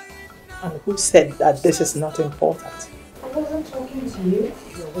 And who said that this is not important? I wasn't talking to you.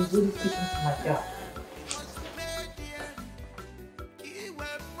 I was really speaking to my girl.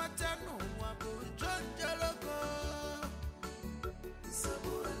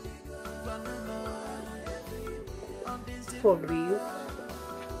 For real?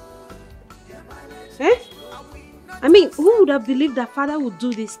 Eh? I mean, who would have believed that father would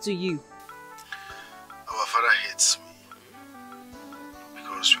do this to you? Our father hates me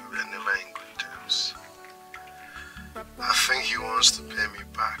because we were never in good terms. I think he wants to pay me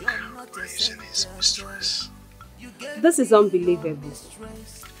back by using his mistress. This is unbelievable.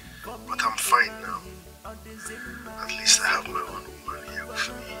 But I'm fine now. At least I have my own woman here with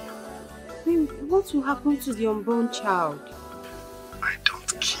me. I mean, what will happen to the unborn child? I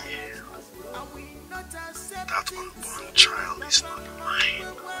don't care. That unborn child is not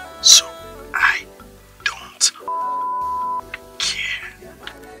mine. So I don't care.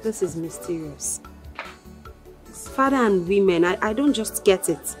 This is mysterious. Father and women, I don't just get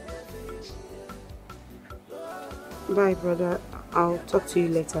it. Bye, brother. I'll talk to you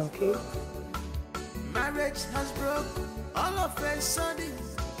later, okay? Marriage has broken all of a sudden.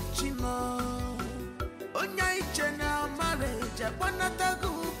 Chimo.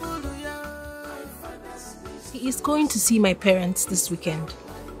 He is going to see my parents this weekend.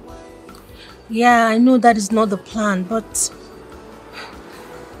 Yeah, I know that is not the plan, but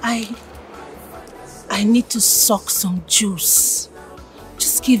I need to suck some juice.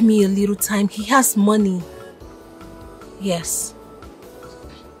 Just give me a little time. He has money. Yes.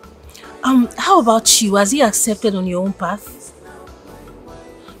 How about you? Has he accepted on your own path?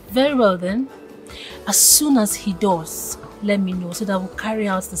 Very well then. As soon as he does, let me know so that we'll carry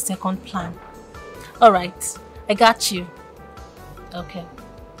out the second plan. Alright, I got you. Okay,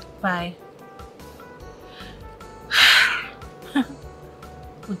 bye.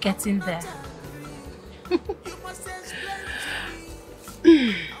 We're getting there.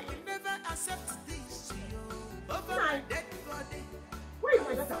 Where is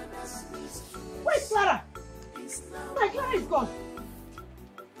my daughter? Where's Clara? My Clara is gone.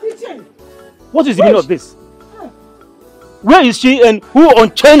 Teaching. What is the meaning of this? Where is she and who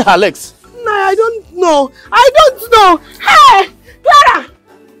unchained her legs? No, I don't know. I don't know. Hey! Clara!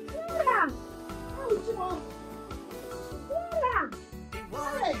 Clara! Clara!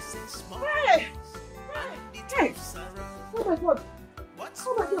 Hey! Hey! Hey! Oh my God!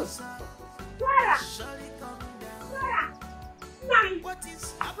 Oh my God! Clara! Clara! Nine!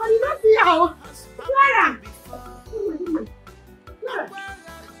 I did not see her! Clara! Oh my God! Clara!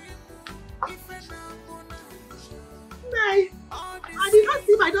 Nine! I did not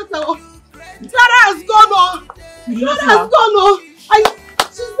see my daughter! Clara has gone on! Clara has gone on!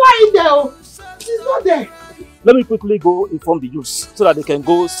 She's not in there! She's not there! Let me quickly go inform the youths so that they can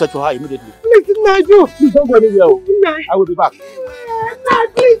go search for her immediately. Listen, Nigel! Please don't go anywhere. I will be back.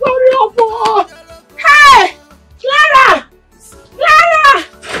 Nigel, please hurry up! Hey! Clara! Clara!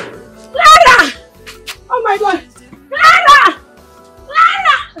 Clara! Oh my God! Clara!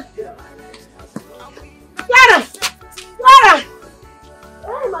 Clara! Clara! Clara!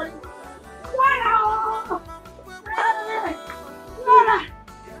 Oh my God! Clara! Hey! Clara!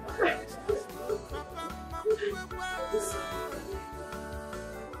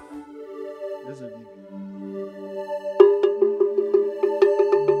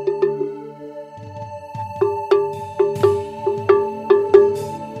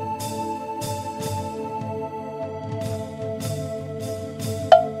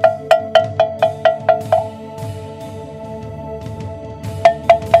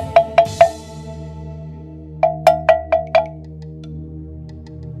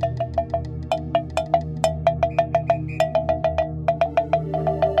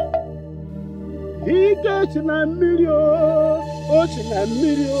 na mmiri o si na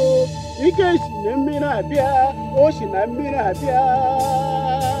mmiri o ike si na mmiri abịa o si na mmiri abịa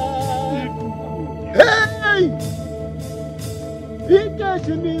hey ike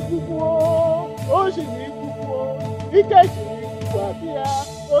si n'ikuku o si n'ikuku ike si n'ikuku abịa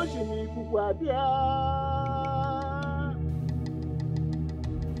o si n'ikuku abịa.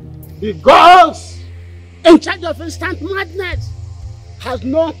 The gods in charge of instant madness, has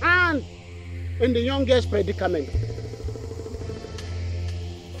no hand in the young girl's predicament.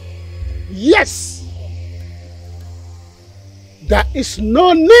 Yes, there is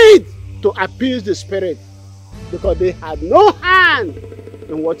no need to appease the spirit because they had no hand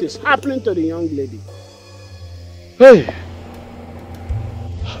in what is happening to the young lady. Hey,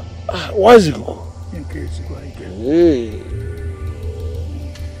 why is it go? Hey.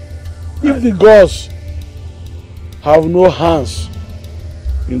 If the gods have no hands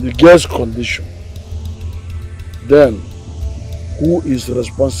in the girl's condition, then who is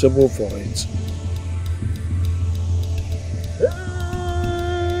responsible for it? Hey.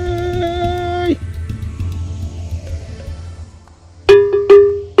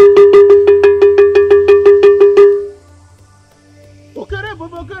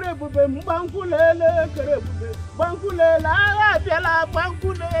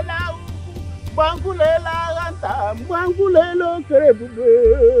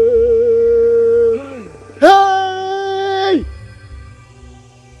 Hey!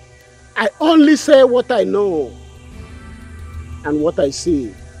 I only say what I know and what I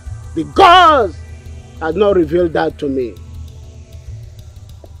see. The gods have not revealed that to me.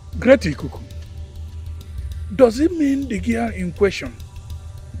 Great Ikuku, does it mean the girl in question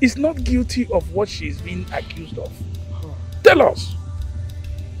is not guilty of what she is being accused of? Tell us.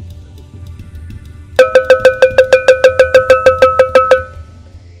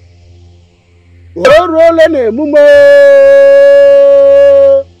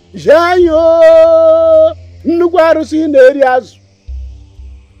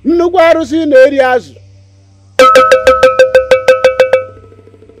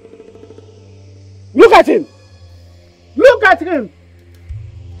 Look at him. Look at him.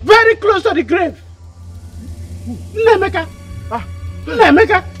 Very close to the grave. Nemeka.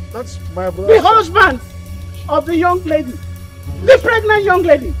 Nemeka. That's my brother. The husband of the young lady. The pregnant young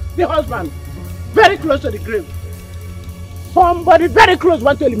lady. The husband. Very close to the grave. Somebody very close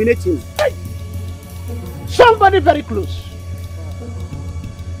want to eliminate him. Hey. Somebody very close.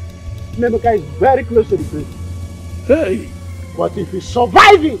 Nemeka is very close to the grave. Hey. But if he's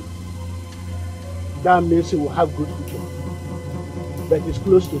surviving, that means he will have good future. But he's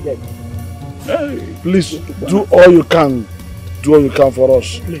close to death. Hey. Please do all you can. Do all you can for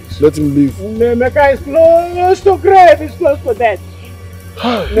us. Please. Let him live. Nemeka is close to grave. He's close to death.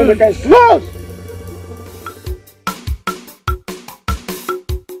 Nemeka is close.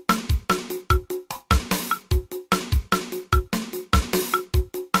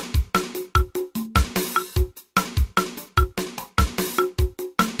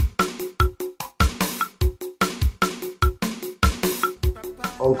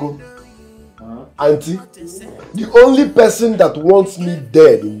 Uncle, Auntie, the only person that wants me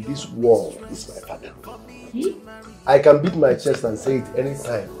dead in this world is my father. I can beat my chest and say it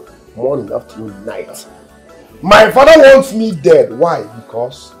anytime, morning, afternoon, night. My father wants me dead. Why?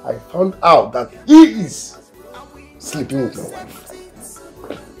 Because I found out that he is sleeping with my wife.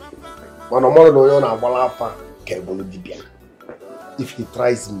 If he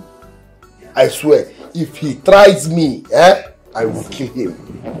tries me, I swear, if he tries me, I will kill him.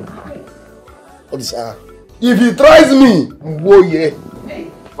 What is that? If he tries me, oh yeah.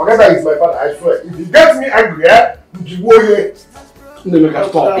 Forget that it's my father, I swear. If he gets me angry, oh yeah.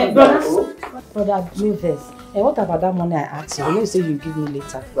 Brother, do this. And what about that money I asked you? You say you give me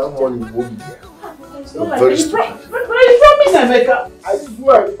later. That money won't be there. But Very you stupid. But you promise, Emeka. I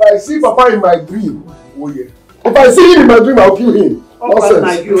swear, if I see Papa in my dream, oh yeah. If I see him in my dream, I'll kill him.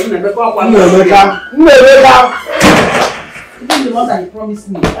 Nonsense. This is the one that you promised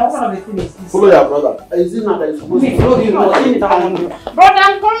me. I want to be finished. Follow your brother. Is it not that you're supposed to follow him? Brother,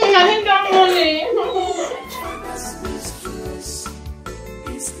 I'm coming. I need that money.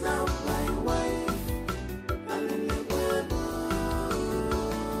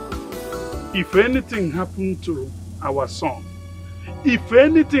 If anything happened to our son, if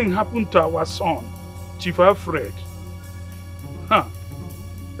anything happened to our son, Chief Alfred,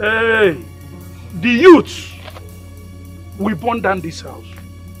 hey, the youths will burn down this house.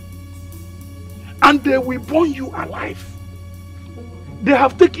 And they will burn you alive. They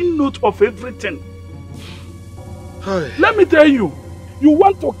have taken note of everything. Let me tell you, you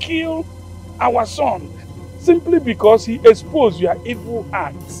want to kill our son simply because he exposed your evil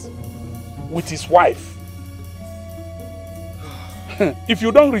acts with his wife. If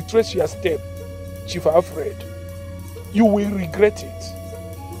you don't retrace your step, Chief Alfred, you will regret it.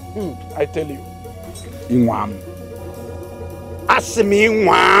 I tell you. Inwam. Asimi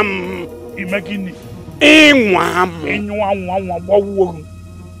inwam. Imagine. Inwam.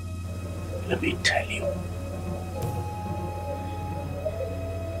 Let me tell you.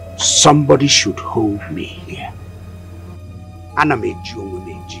 Somebody should hold me here. Ana meji onwe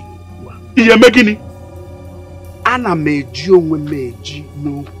meji n'okwu a. Iye megini? Ana meji onwe meji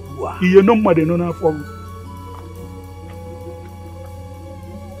n'okwu a. Iye no mmade no n'afọ.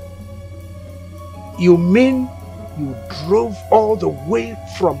 You mean you drove all the way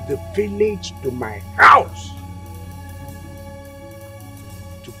from the village to my house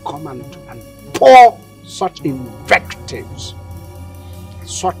to come and pour such invectives,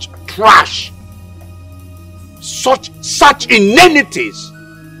 such trash, such inanities,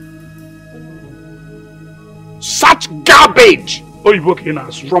 such garbage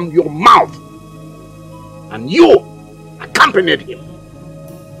from your mouth, and you accompanied him.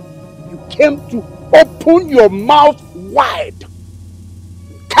 You came to open your mouth wide,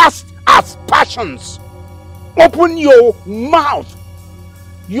 cast aspersions, open your mouth,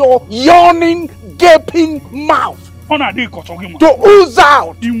 your yawning, gaping mouth, to ooze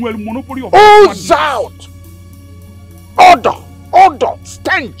out, odor,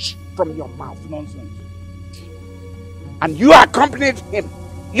 stench from your mouth. Nonsense. And you accompanied him.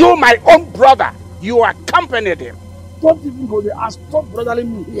 You, my own brother, you accompanied him. Don't even go there and stop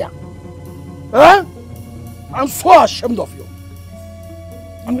brothering me here. Huh? I'm so ashamed of you.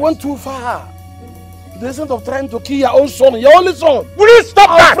 You went too far. To the extent of trying to kill your own son, your only son. Will you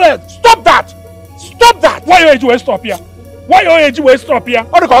stop that? Stop that! Stop that! Why your age will stop here? Why your age will stop here?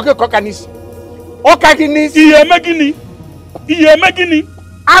 What do you call Kokanis? Okaginis? Iye megini? Iye megini?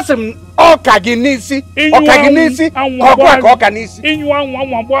 Asim Okaginisi? Okaginisi? Kokanisi? Inyu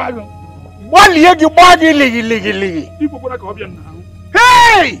anwa. One yegi bagi ligi. Ipo kuna ka obia na.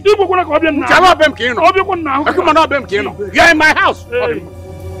 Hey! Ipo kuna ka obia na. Chama bem kino. Obia kuna na. Akuma na bem kino. You are in my house. Hey.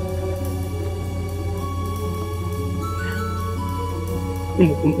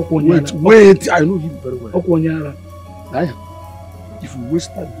 Wait, I know him very well. If we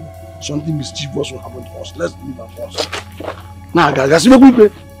waste time, something mischievous will happen to us. Let's leave at once. Nah, guys, make we pay.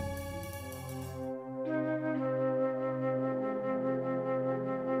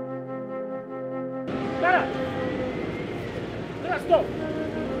 Stop!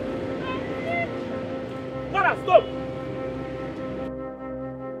 Stop!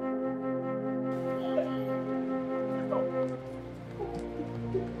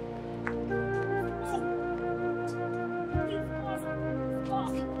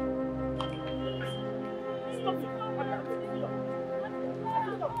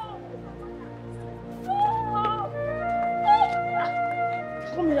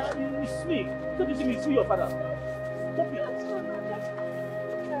 Come here, it's me. Don't you see me? See your father. Stop it.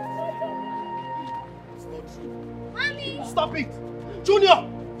 Mommy! Stop it! Junior!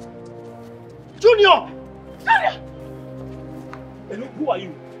 Junior! Hello, who are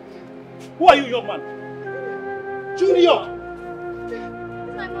you? Who are you, young man? Junior! It's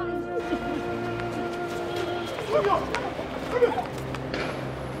my mom. Junior!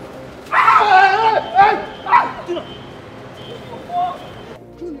 Junior!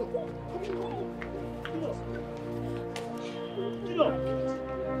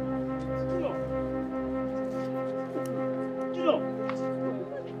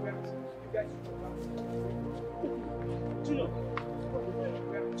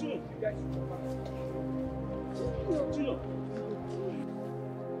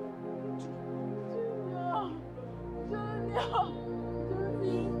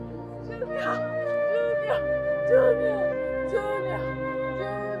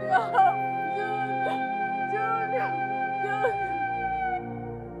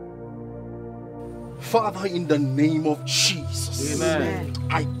 Father, in the name of Jesus, Amen.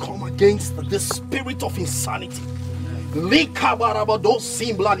 I come against the spirit of insanity.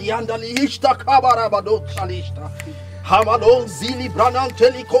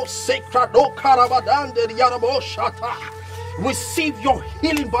 Receive your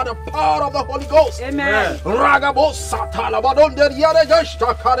healing by the power of the Holy Ghost. Amen.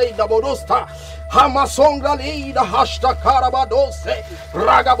 Hamasongra leida hashta karabadose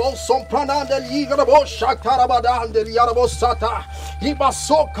ragaboson pranande ligrabo shakarabadande yarabosata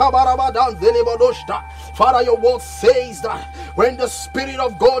ibaso kabarabadan delibodoshta. Father, your word says that when the Spirit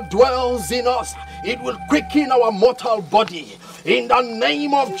of God dwells in us, it will quicken our mortal body. In the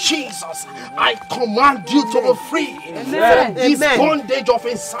name of Jesus, I command you to be free from this bondage of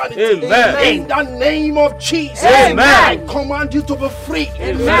insanity. In the name of Jesus, I command you to be free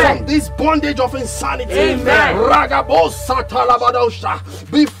from this bondage of insanity.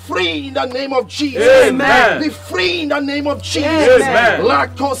 Be free in the name of Jesus. Be free in the name of Jesus.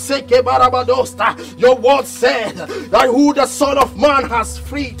 Your word said that who the Son of Man has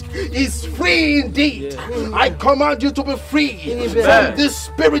freed is free indeed. I command you to be free free from this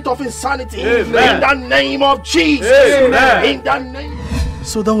spirit of insanity. Amen. In the name of Jesus. Amen. In the name.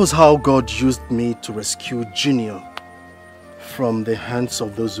 So that was how God used me to rescue Junior from the hands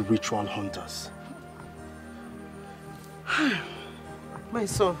of those ritual hunters. My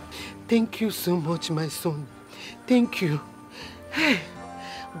son, thank you so much, my son. Thank you. Hey,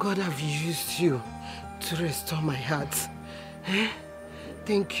 God have used you to restore my heart.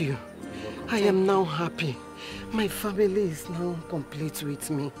 Thank you. I am now happy. My family is now complete with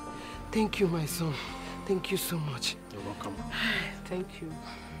me. Thank you, my son. Thank you so much. You're welcome. Thank you.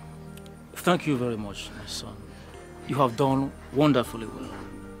 Thank you very much, my son. You have done wonderfully well.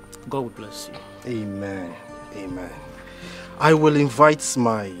 God will bless you. Amen. Amen. I will invite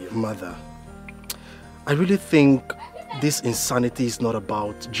my mother. I really think this insanity is not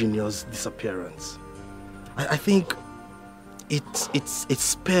about Junior's disappearance. I think it's a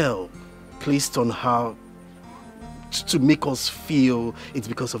spell placed on her to make us feel it's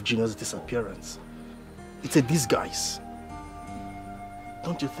because of Junior's disappearance. It's a disguise.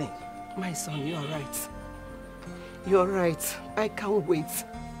 Don't you think? My son, you're right. You're right. I can't wait.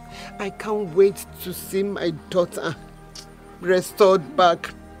 I can't wait to see my daughter restored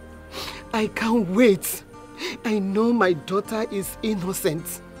back. I can't wait. I know my daughter is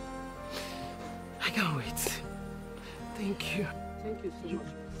innocent. I can't wait. Thank you. Thank you so much.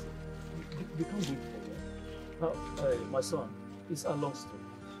 You can't wait for that. Now, my son, it's a long story.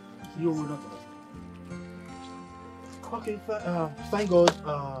 You will not understand. Okay, thank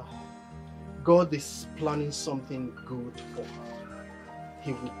God. God is planning something good for her.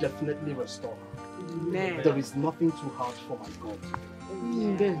 He will definitely restore her. Amen. There is nothing too hard for my God.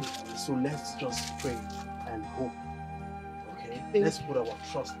 Amen. So let's just pray and hope. Okay? Let's put our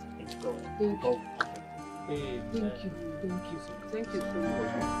trust in God. Thank God. you. Thank you. Thank you. Thank you so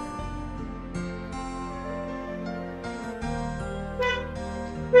much.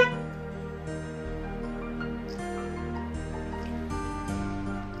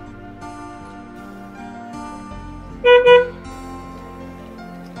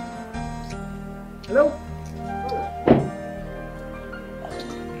 Hello?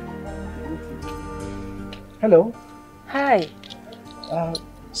 Hello? Hi.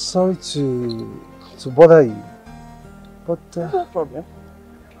 Sorry to bother you, but No problem.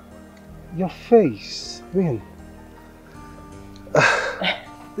 your face, man.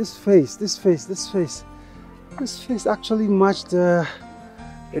 This face actually matched the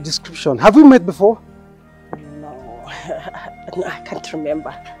description. Have we met before? No, no, I can't remember.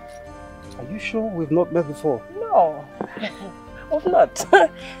 Are you sure we've not met before? No, we've not.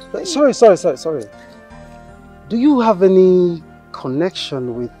 Sorry. Do you have any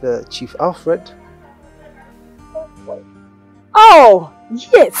connection with Chief Alfred? Oh,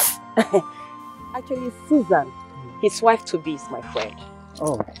 yes. Actually, Susan, his wife-to-be, is my friend.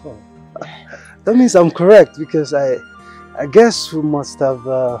 Oh. That means I'm correct, because I guess we must have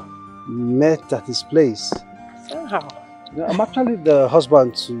met at his place. Somehow. I'm actually the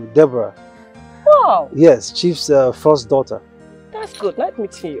husband to Deborah. Wow. Yes, Chief's first daughter. That's good. Nice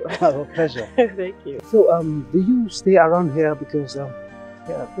meeting you. A pleasure. Thank you. So, do you stay around here? Because,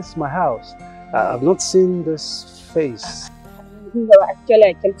 yeah, this is my house. I've not seen this face. No, actually,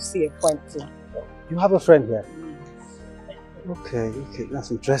 I came to see a friend too. You have a friend here? Okay, that's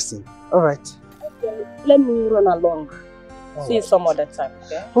interesting. All right. Okay, let me run along. See you some other time,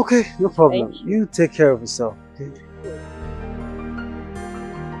 okay? Okay, no problem. Thank You take care of yourself, okay?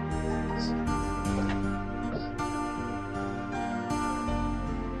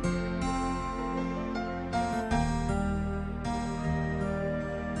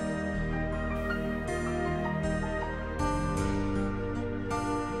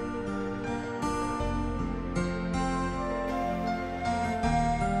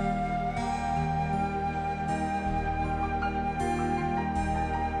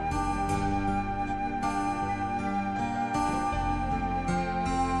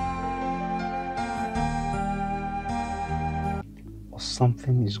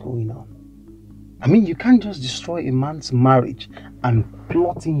 Something is going on. I mean, you can't just destroy a man's marriage and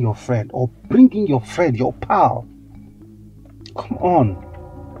plot in your friend or bring in your friend, your pal. Come on.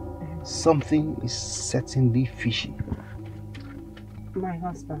 Something is certainly fishy. My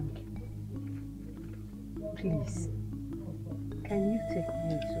husband, please, can you take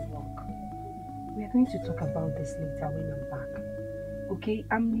me to work? We are going to talk about this later when I'm back. Okay,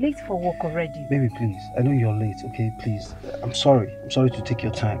 I'm late for work already. Baby, please. I know you're late, okay? Please. I'm sorry to take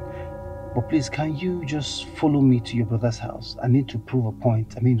your time. But please, can you just follow me to your brother's house? I need to prove a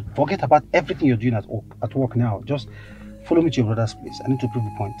point. I mean, forget about everything you're doing at work now. Just follow me to your brother's place. I need to prove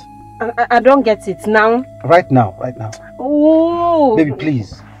a point. I don't get it now. Right now, right now. Oh. Baby,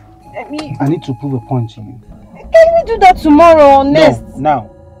 please. I need to prove a point to you. Can we do that tomorrow or next? No, now.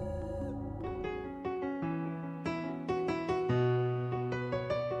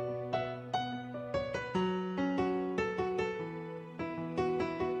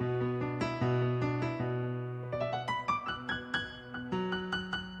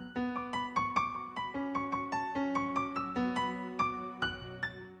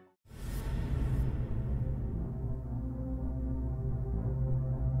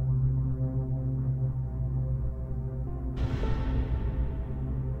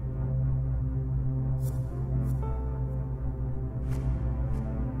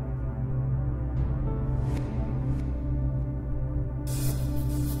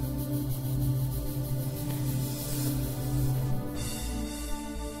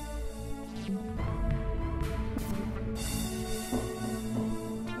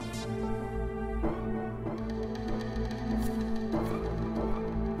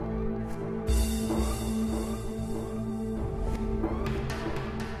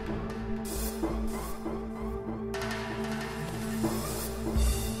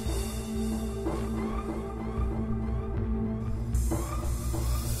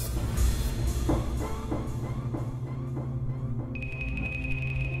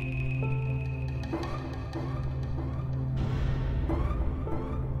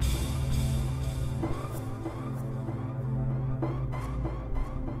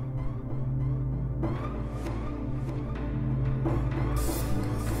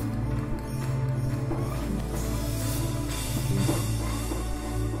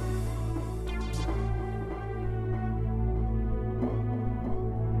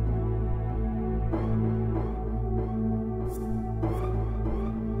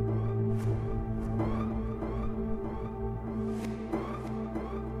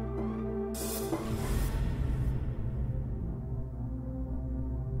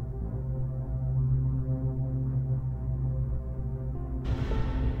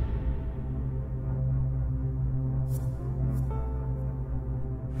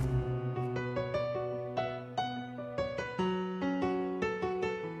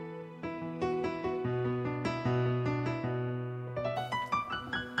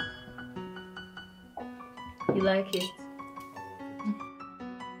 You like it?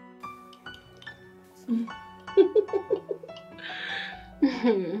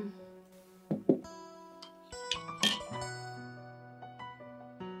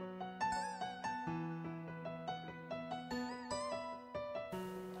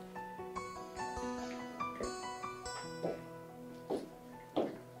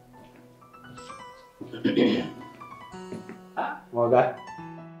 Moga.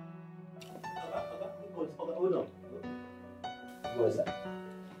 Hold on. What is that?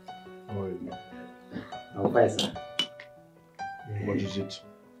 How are you? I'm fine, sir. What is it?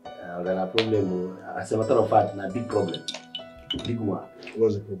 There's a problem. As a matter of fact, a big problem. Big one.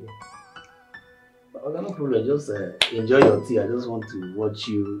 What's the problem? No problem. Just enjoy your tea. I just want to watch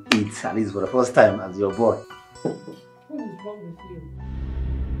you eat, at least for the first time, as your boy. What is wrong with you?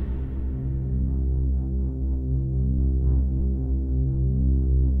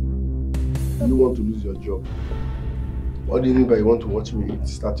 You want to lose your job? What do you mean by you want to watch me eat?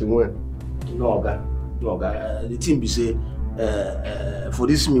 Starting when? No, Oga. No, Oga. The thing be say, for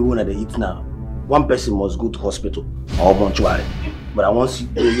this meal when they eat now, one person must go to hospital or mortuary. But I want to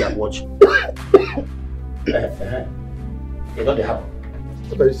sit there and watch. It don't happen.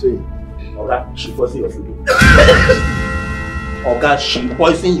 What are you saying? Oga, she poison your food. Oga, she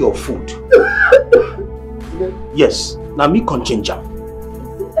poison your food. Yes. Now me can change her.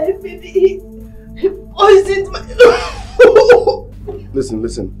 He poisoned my...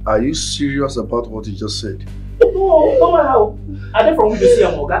 Listen. Are you serious about what you just said? No, no how. I dey from where they see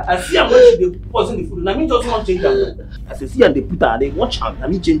am, Oga. I see am when she dey poison the food. Now me just want change am. As I see am, they put her, they watch am. Now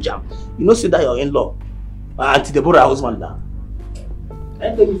me change am. You know, say that your in-law, Auntie Deborah husband now.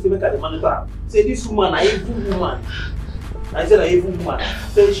 And tell me say make I dey monitor am. Say this woman, a evil woman. I said a evil woman.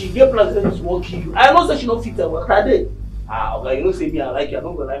 Say she get plans to work you. I know say she no fit her work that day. Oga, you know say me I like you. I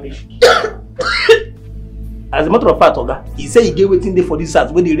don't go like me she kill. As a matter of fact, Oga, he said he get waiting there for this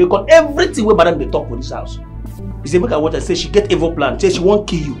house where they record everything where madam they talk for this house. He said make I watch. I say she get evil plan. Say she won't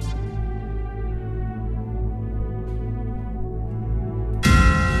kill you.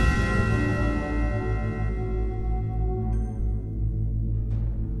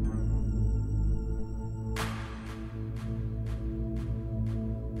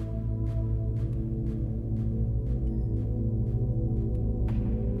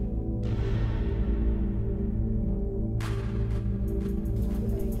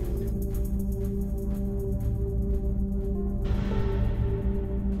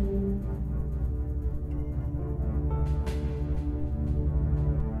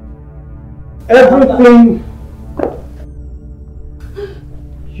 Everything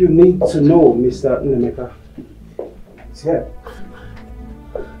you need to know, Mr. Nemeka, is here.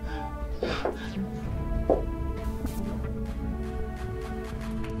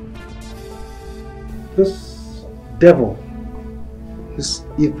 This devil, this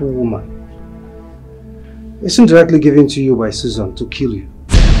evil woman, is indirectly given to you by Susan to kill you.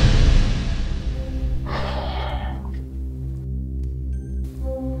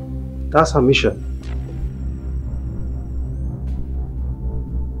 That's her mission.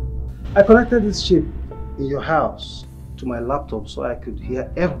 I connected this chip in your house to my laptop so I could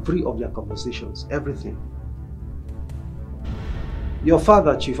hear every of their conversations, everything. Your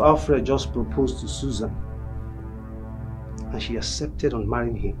father, Chief Alfred, just proposed to Susan and she accepted on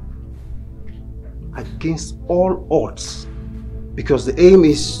marrying him against all odds because the aim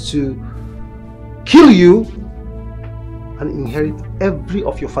is to kill you and inherit every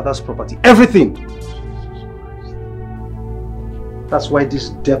of your father's property, everything. That's why this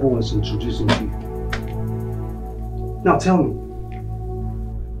devil was introduced into you. Now tell me,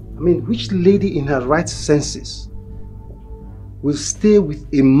 which lady in her right senses will stay with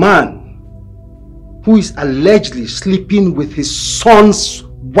a man who is allegedly sleeping with his son's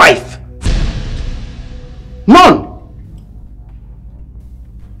wife? None!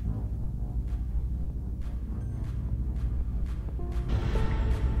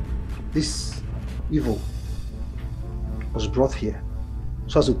 This evil was brought here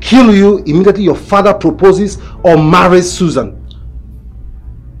so as to kill you immediately your father proposes or marries Susan.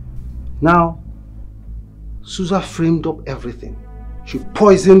 Now, Susan framed up everything. She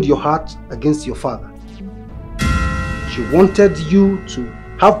poisoned your heart against your father. She wanted you to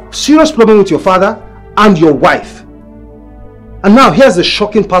have serious problem with your father and your wife. And now here's the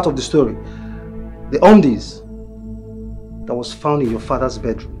shocking part of the story. The undies that was found in your father's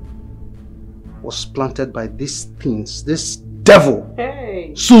bedroom was planted by these things, this devil,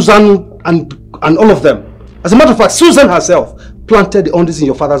 Susan and all of them. As a matter of fact, Susan herself planted the undies in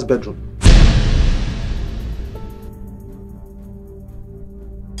your father's bedroom.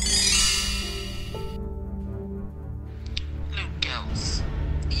 Look, girls,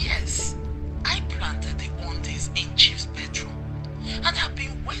 yes, I planted the undies in Chief's bedroom and have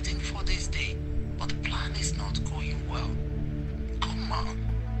been waiting for this day, but the plan is not going well. Come on.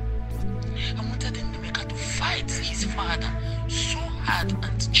 I wanted Nemeka to fight his father so hard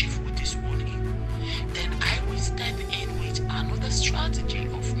and Chief would disown him. Then I will step in with another strategy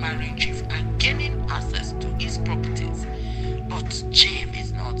of marrying Chief and gaining access to his properties. But Chief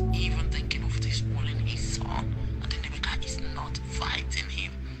is not even thinking of disowning his son, and Nemeka is not fighting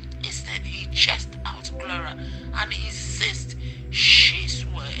him. Instead, he chased out Clara and insists she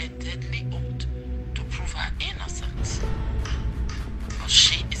swore a deadly oath to prove her innocence. But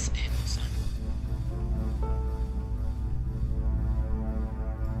she is innocent.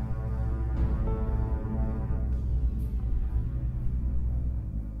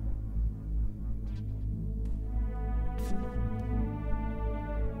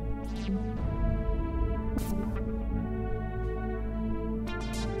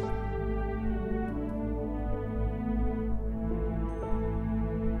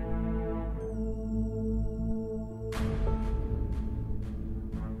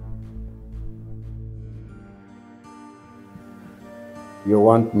 You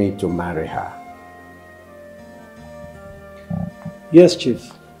want me to marry her? Yes,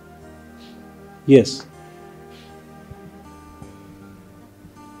 Chief. Yes.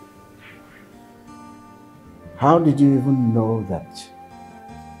 How did you even know that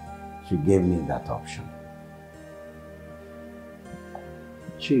she gave me that option?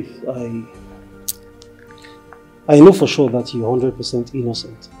 Chief, I know for sure that you're 100%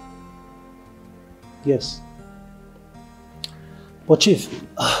 innocent. Yes. But Chief,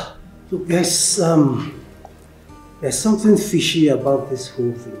 look, there's something fishy about this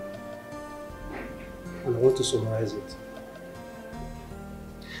whole thing. And I want to summarize it.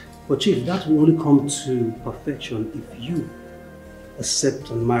 But Chief, that will only come to perfection if you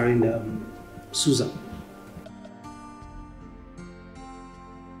accept on marrying Susan.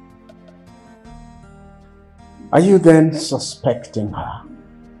 Are you then suspecting her?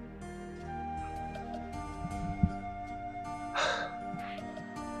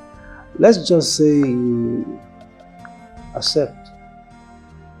 Let's just say you accept.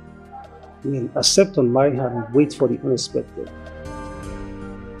 Accept on marrying her and wait for the unexpected.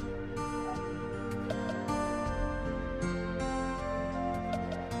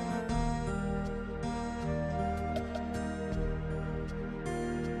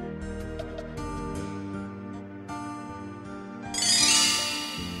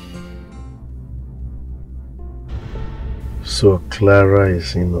 So Clara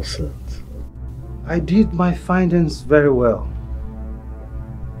is innocent. I did my findings very well.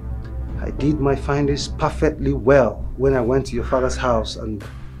 I did my findings perfectly well when I went to your father's house and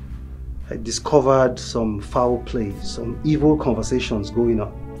I discovered some foul play, some evil conversations going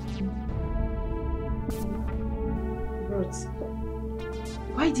on. Ruth,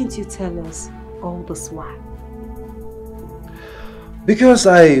 why didn't you tell us all this while? Because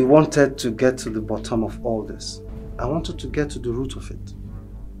I wanted to get to the bottom of all this. I wanted to get to the root of it.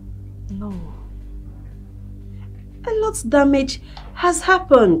 No. A lot's damage has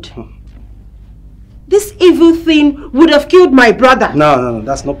happened. This evil thing would have killed my brother. No,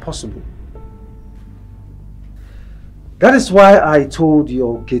 that's not possible. That is why I told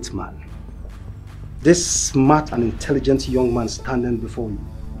your gate man, this smart and intelligent young man standing before you,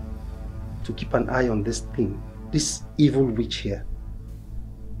 to keep an eye on this thing, this evil witch here.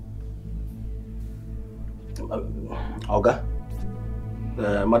 Oga,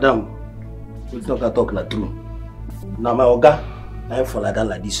 madam, we not talk na true. Now my Oga, I'm for like that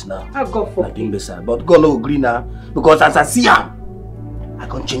like this now. I go for it. But God no agree now because as I see him, I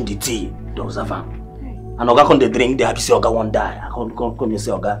can't change the tea to observe him. And Oga come the drink, they happy say Oga won't die. I come and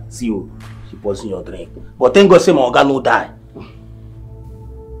say Oga, see you, she poison your drink. But thank God say my Oga no die.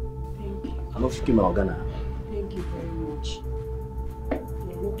 Thank you. I know if you kill my Oga now. Thank you very much.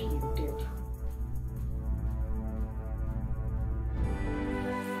 You're lucky you're dead.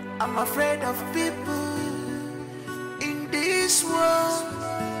 I'm afraid of people in this world.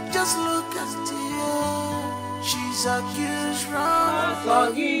 Just look at you. She's accused wrong.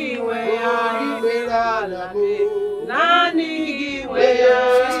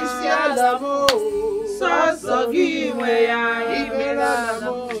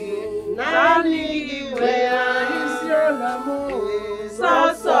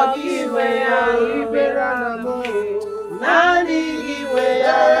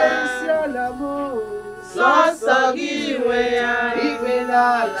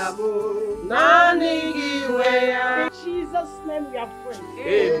 In Jesus' name we are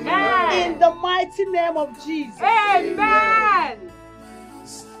praying. Amen. In the mighty name of Jesus. Amen.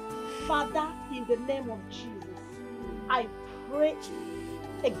 Father, in the name of Jesus, I pray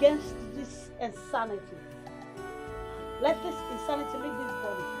against this insanity. Let this insanity leave this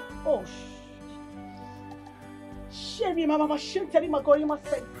body. Oh,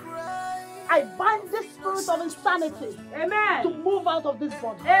 I bind this spirit of insanity. Amen. To move out of this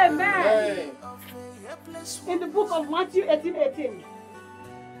body. Amen. In the book of Matthew 18:18,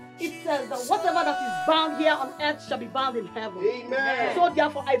 it says that whatever that is bound here on earth shall be bound in heaven. Amen. So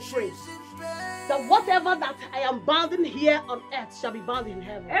therefore I pray that whatever that I am bound in here on earth shall be bound in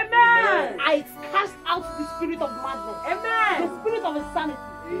heaven. Amen. I cast out the spirit of madness. Amen. The spirit of insanity.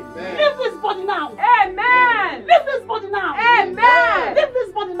 Amen. Leave this body now. Amen. Leave this body now. Amen. Leave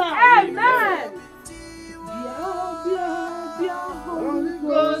this body now. Amen. Holy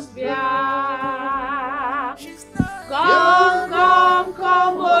Ghost, come,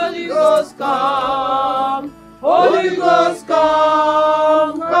 Holy Ghost, come. Holy Ghost,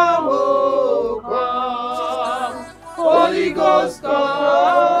 come, oh, come. Holy Ghost, come,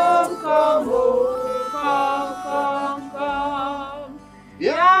 oh, come.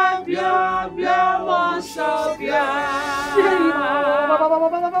 Bia, monso, bia,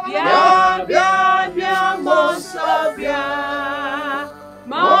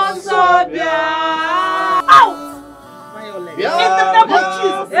 monso, bia. Out! In the name of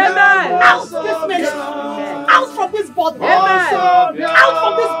Jesus. Amen. Out this ministry. Out from this body. Amen. Out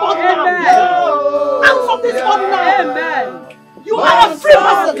from this body now. Out from this body now. Amen. You are a free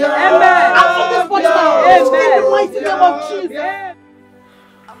person. Amen. Out from this body now. Amen. In the mighty name of Jesus.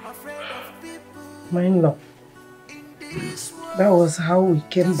 My in-law, that was how we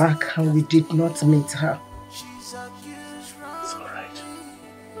came back and we did not meet her. It's alright.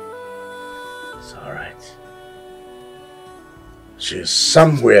 It's alright. She's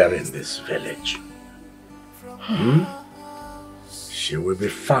somewhere in this village. She will be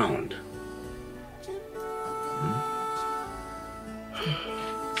found.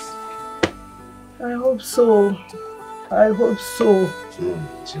 I hope so. I hope so.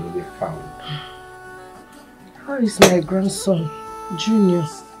 She will be found. How is my grandson, Junior?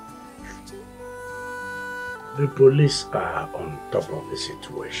 The police are on top of the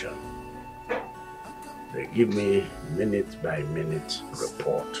situation. They give me minute by minute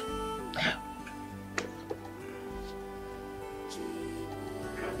report.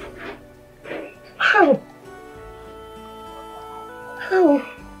 How?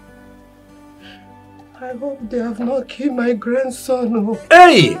 I hope they have not killed my grandson.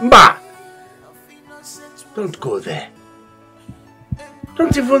 Hey, Mba! Don't go there.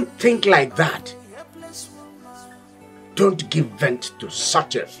 Don't even think like that. Don't give vent to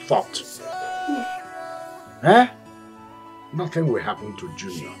such a thought. Eh? Nothing will happen to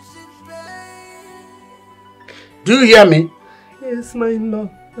Junior. Do you hear me? Yes, my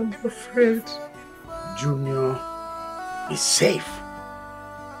love. I'm afraid. Junior is safe.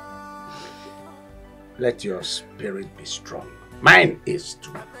 Let your spirit be strong. Mine is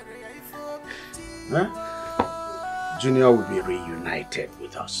too. Huh? Junior will be reunited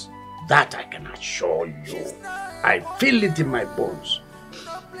with us. That I can assure you. I feel it in my bones.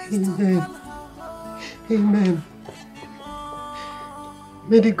 Amen. Amen.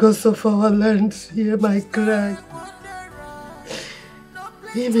 May the gods of our land hear my cry.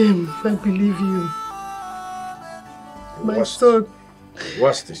 Amen. I believe you. My son.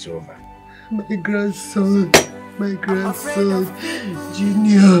 Worst is over. My grandson. My grandson.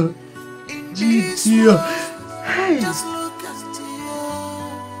 Junior. Junior. Hey. Just look at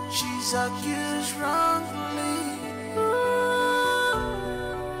Tia. She's accused wrongly.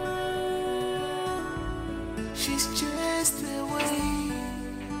 She's chased away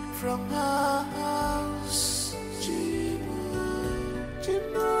from her house.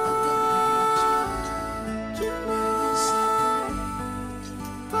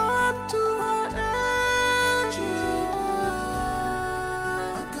 Back to her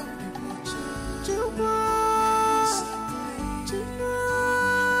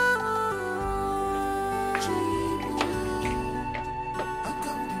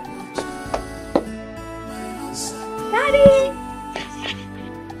Daddy!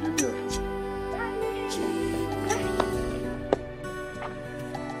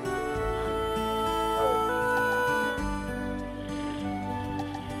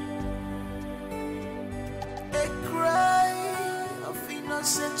 A cry of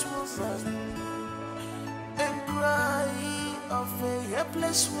innocent woman, a cry of a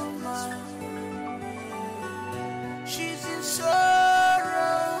helpless woman. She's in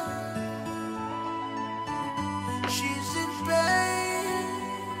sorrow, she's in pain.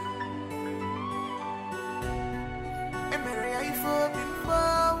 And Mary, I for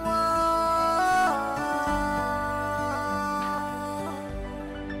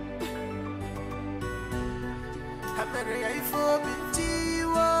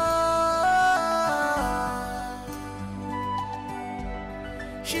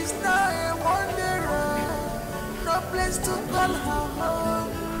she's not a wanderer, no place to call her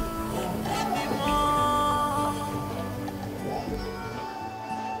home anymore.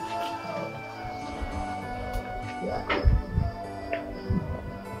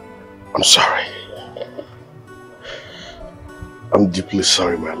 I'm sorry. I'm deeply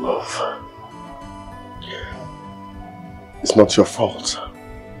sorry, my love. It's not your fault.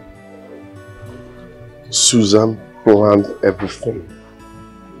 Susan planned everything.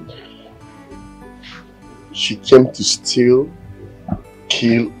 She came to steal,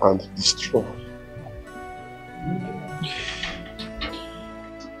 kill, and destroy.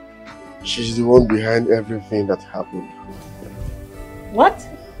 She's the one behind everything that happened. What?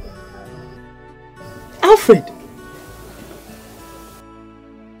 Alfred!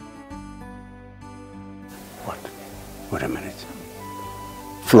 Wait a minute.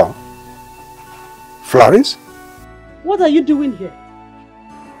 Florence? What are you doing here?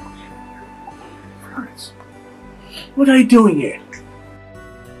 Florence? What are you doing here?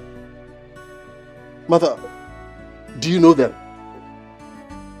 Mother, do you know them?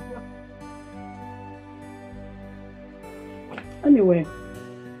 Anyway,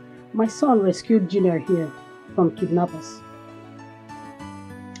 my son rescued Junior here from kidnappers.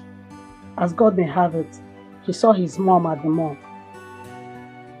 As God may have it, he saw his mom at the mall.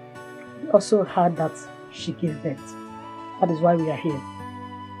 He also heard that she gave birth. That is why we are here.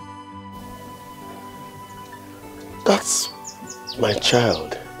 That's my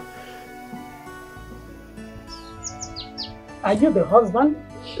child. Are you the husband?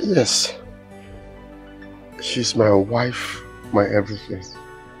 Yes. She's my wife, my everything.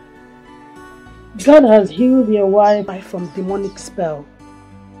 God has healed your wife from demonic spell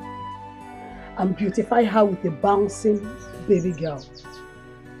and beautified her with a bouncing baby girl.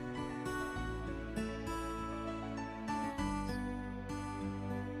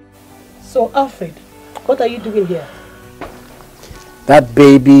 So Alfred, what are you doing here? That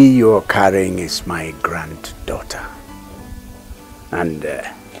baby you're carrying is my granddaughter. And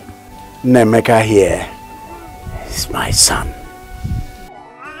Nemeka here is my son.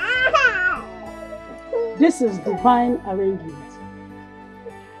 This is divine arrangement.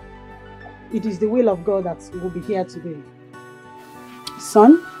 It is the will of God that we will be here today.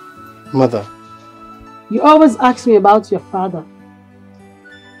 Son? Mother. You always ask me about your father.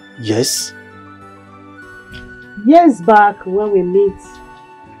 Yes? Years back when we meet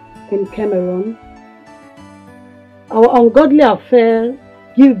in Cameroon, our ungodly affair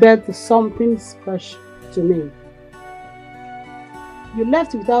gave birth to something special to me. You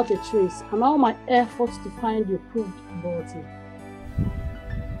left without a trace, and all my efforts to find you proved abortive.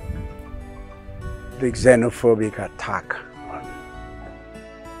 The xenophobic attack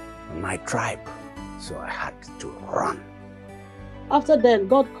on my tribe, so I had to run. After that,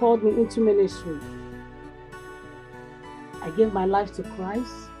 God called me into ministry. I gave my life to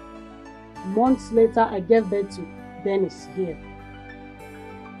Christ. Months later, I gave birth to Dennis here.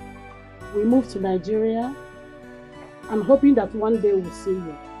 We moved to Nigeria. I'm hoping that one day we'll see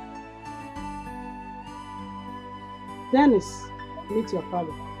you. Dennis, meet your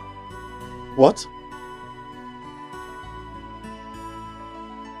father. What?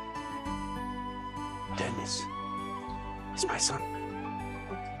 Dennis, it's my son.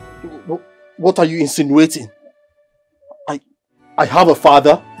 What are you insinuating? I have a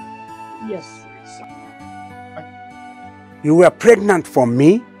father? Yes. You were pregnant for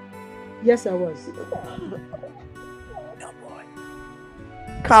me? Yes, I was.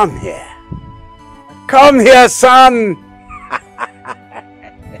 Come here. Come here, son.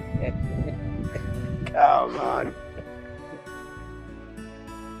 Come on.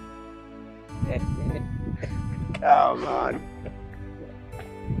 Come on.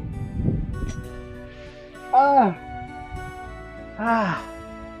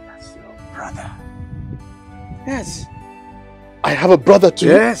 That's your brother. Yes. I have a brother too?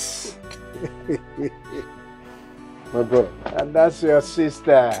 Yes. My brother. And that's your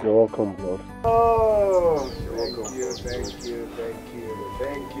sister. You're welcome, blood. Oh, thank you, thank you, thank you,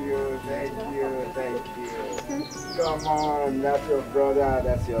 thank you, thank you, thank you. Come on, that's your brother,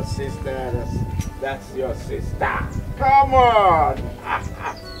 that's your sister, that's your sister. Come on.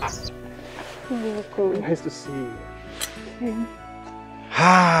 You're welcome. Nice to see you.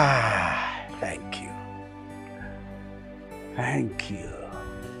 Thank you. Thank you.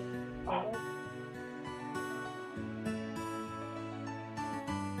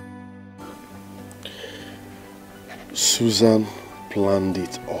 Susan planned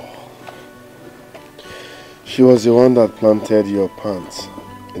it all. She was the one that planted your pants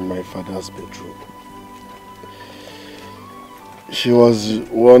in my father's bedroom. She was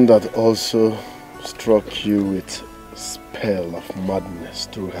one that also struck you with a spell of madness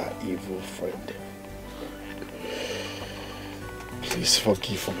through her evil friend. Please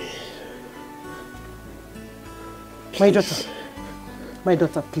forgive me. Please. My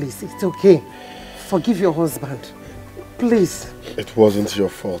daughter, please, it's okay. Forgive your husband. Please. It wasn't your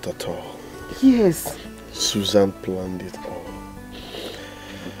fault at all. Yes. Susan planned it all.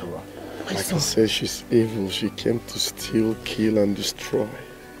 Like I said, she's evil. She came to steal, kill, and destroy.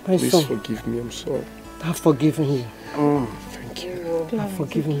 Please forgive me, I'm sorry. I've forgiven you. Thank you. I've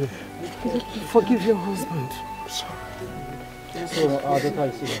forgiven you. Forgive your husband. I'm sorry. So, our daughter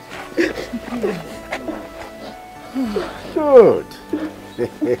is serious. Good.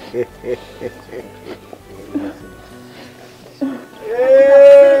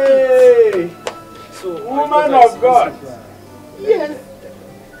 Hey! Woman of God. Yes.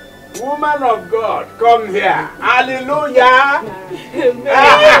 Woman of God, come here. Hallelujah. Amen.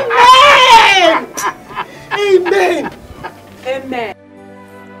 Amen. Amen.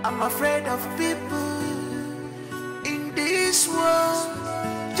 I'm afraid of people in this world.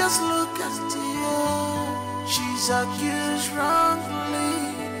 Just look at you. She's accused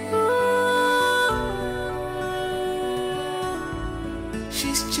wrongly.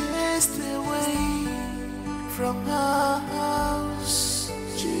 She's chased away from her house.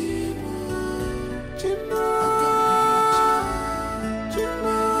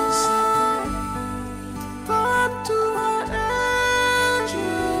 Come to her aid.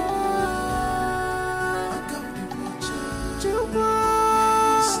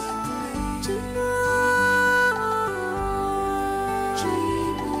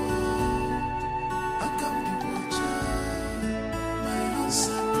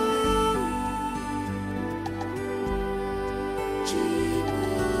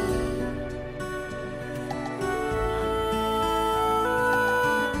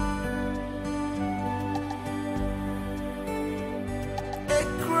 A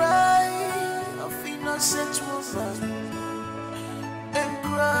cry of innocent woman, a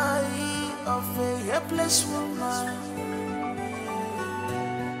cry of a helpless woman.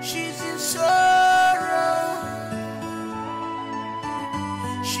 She's in so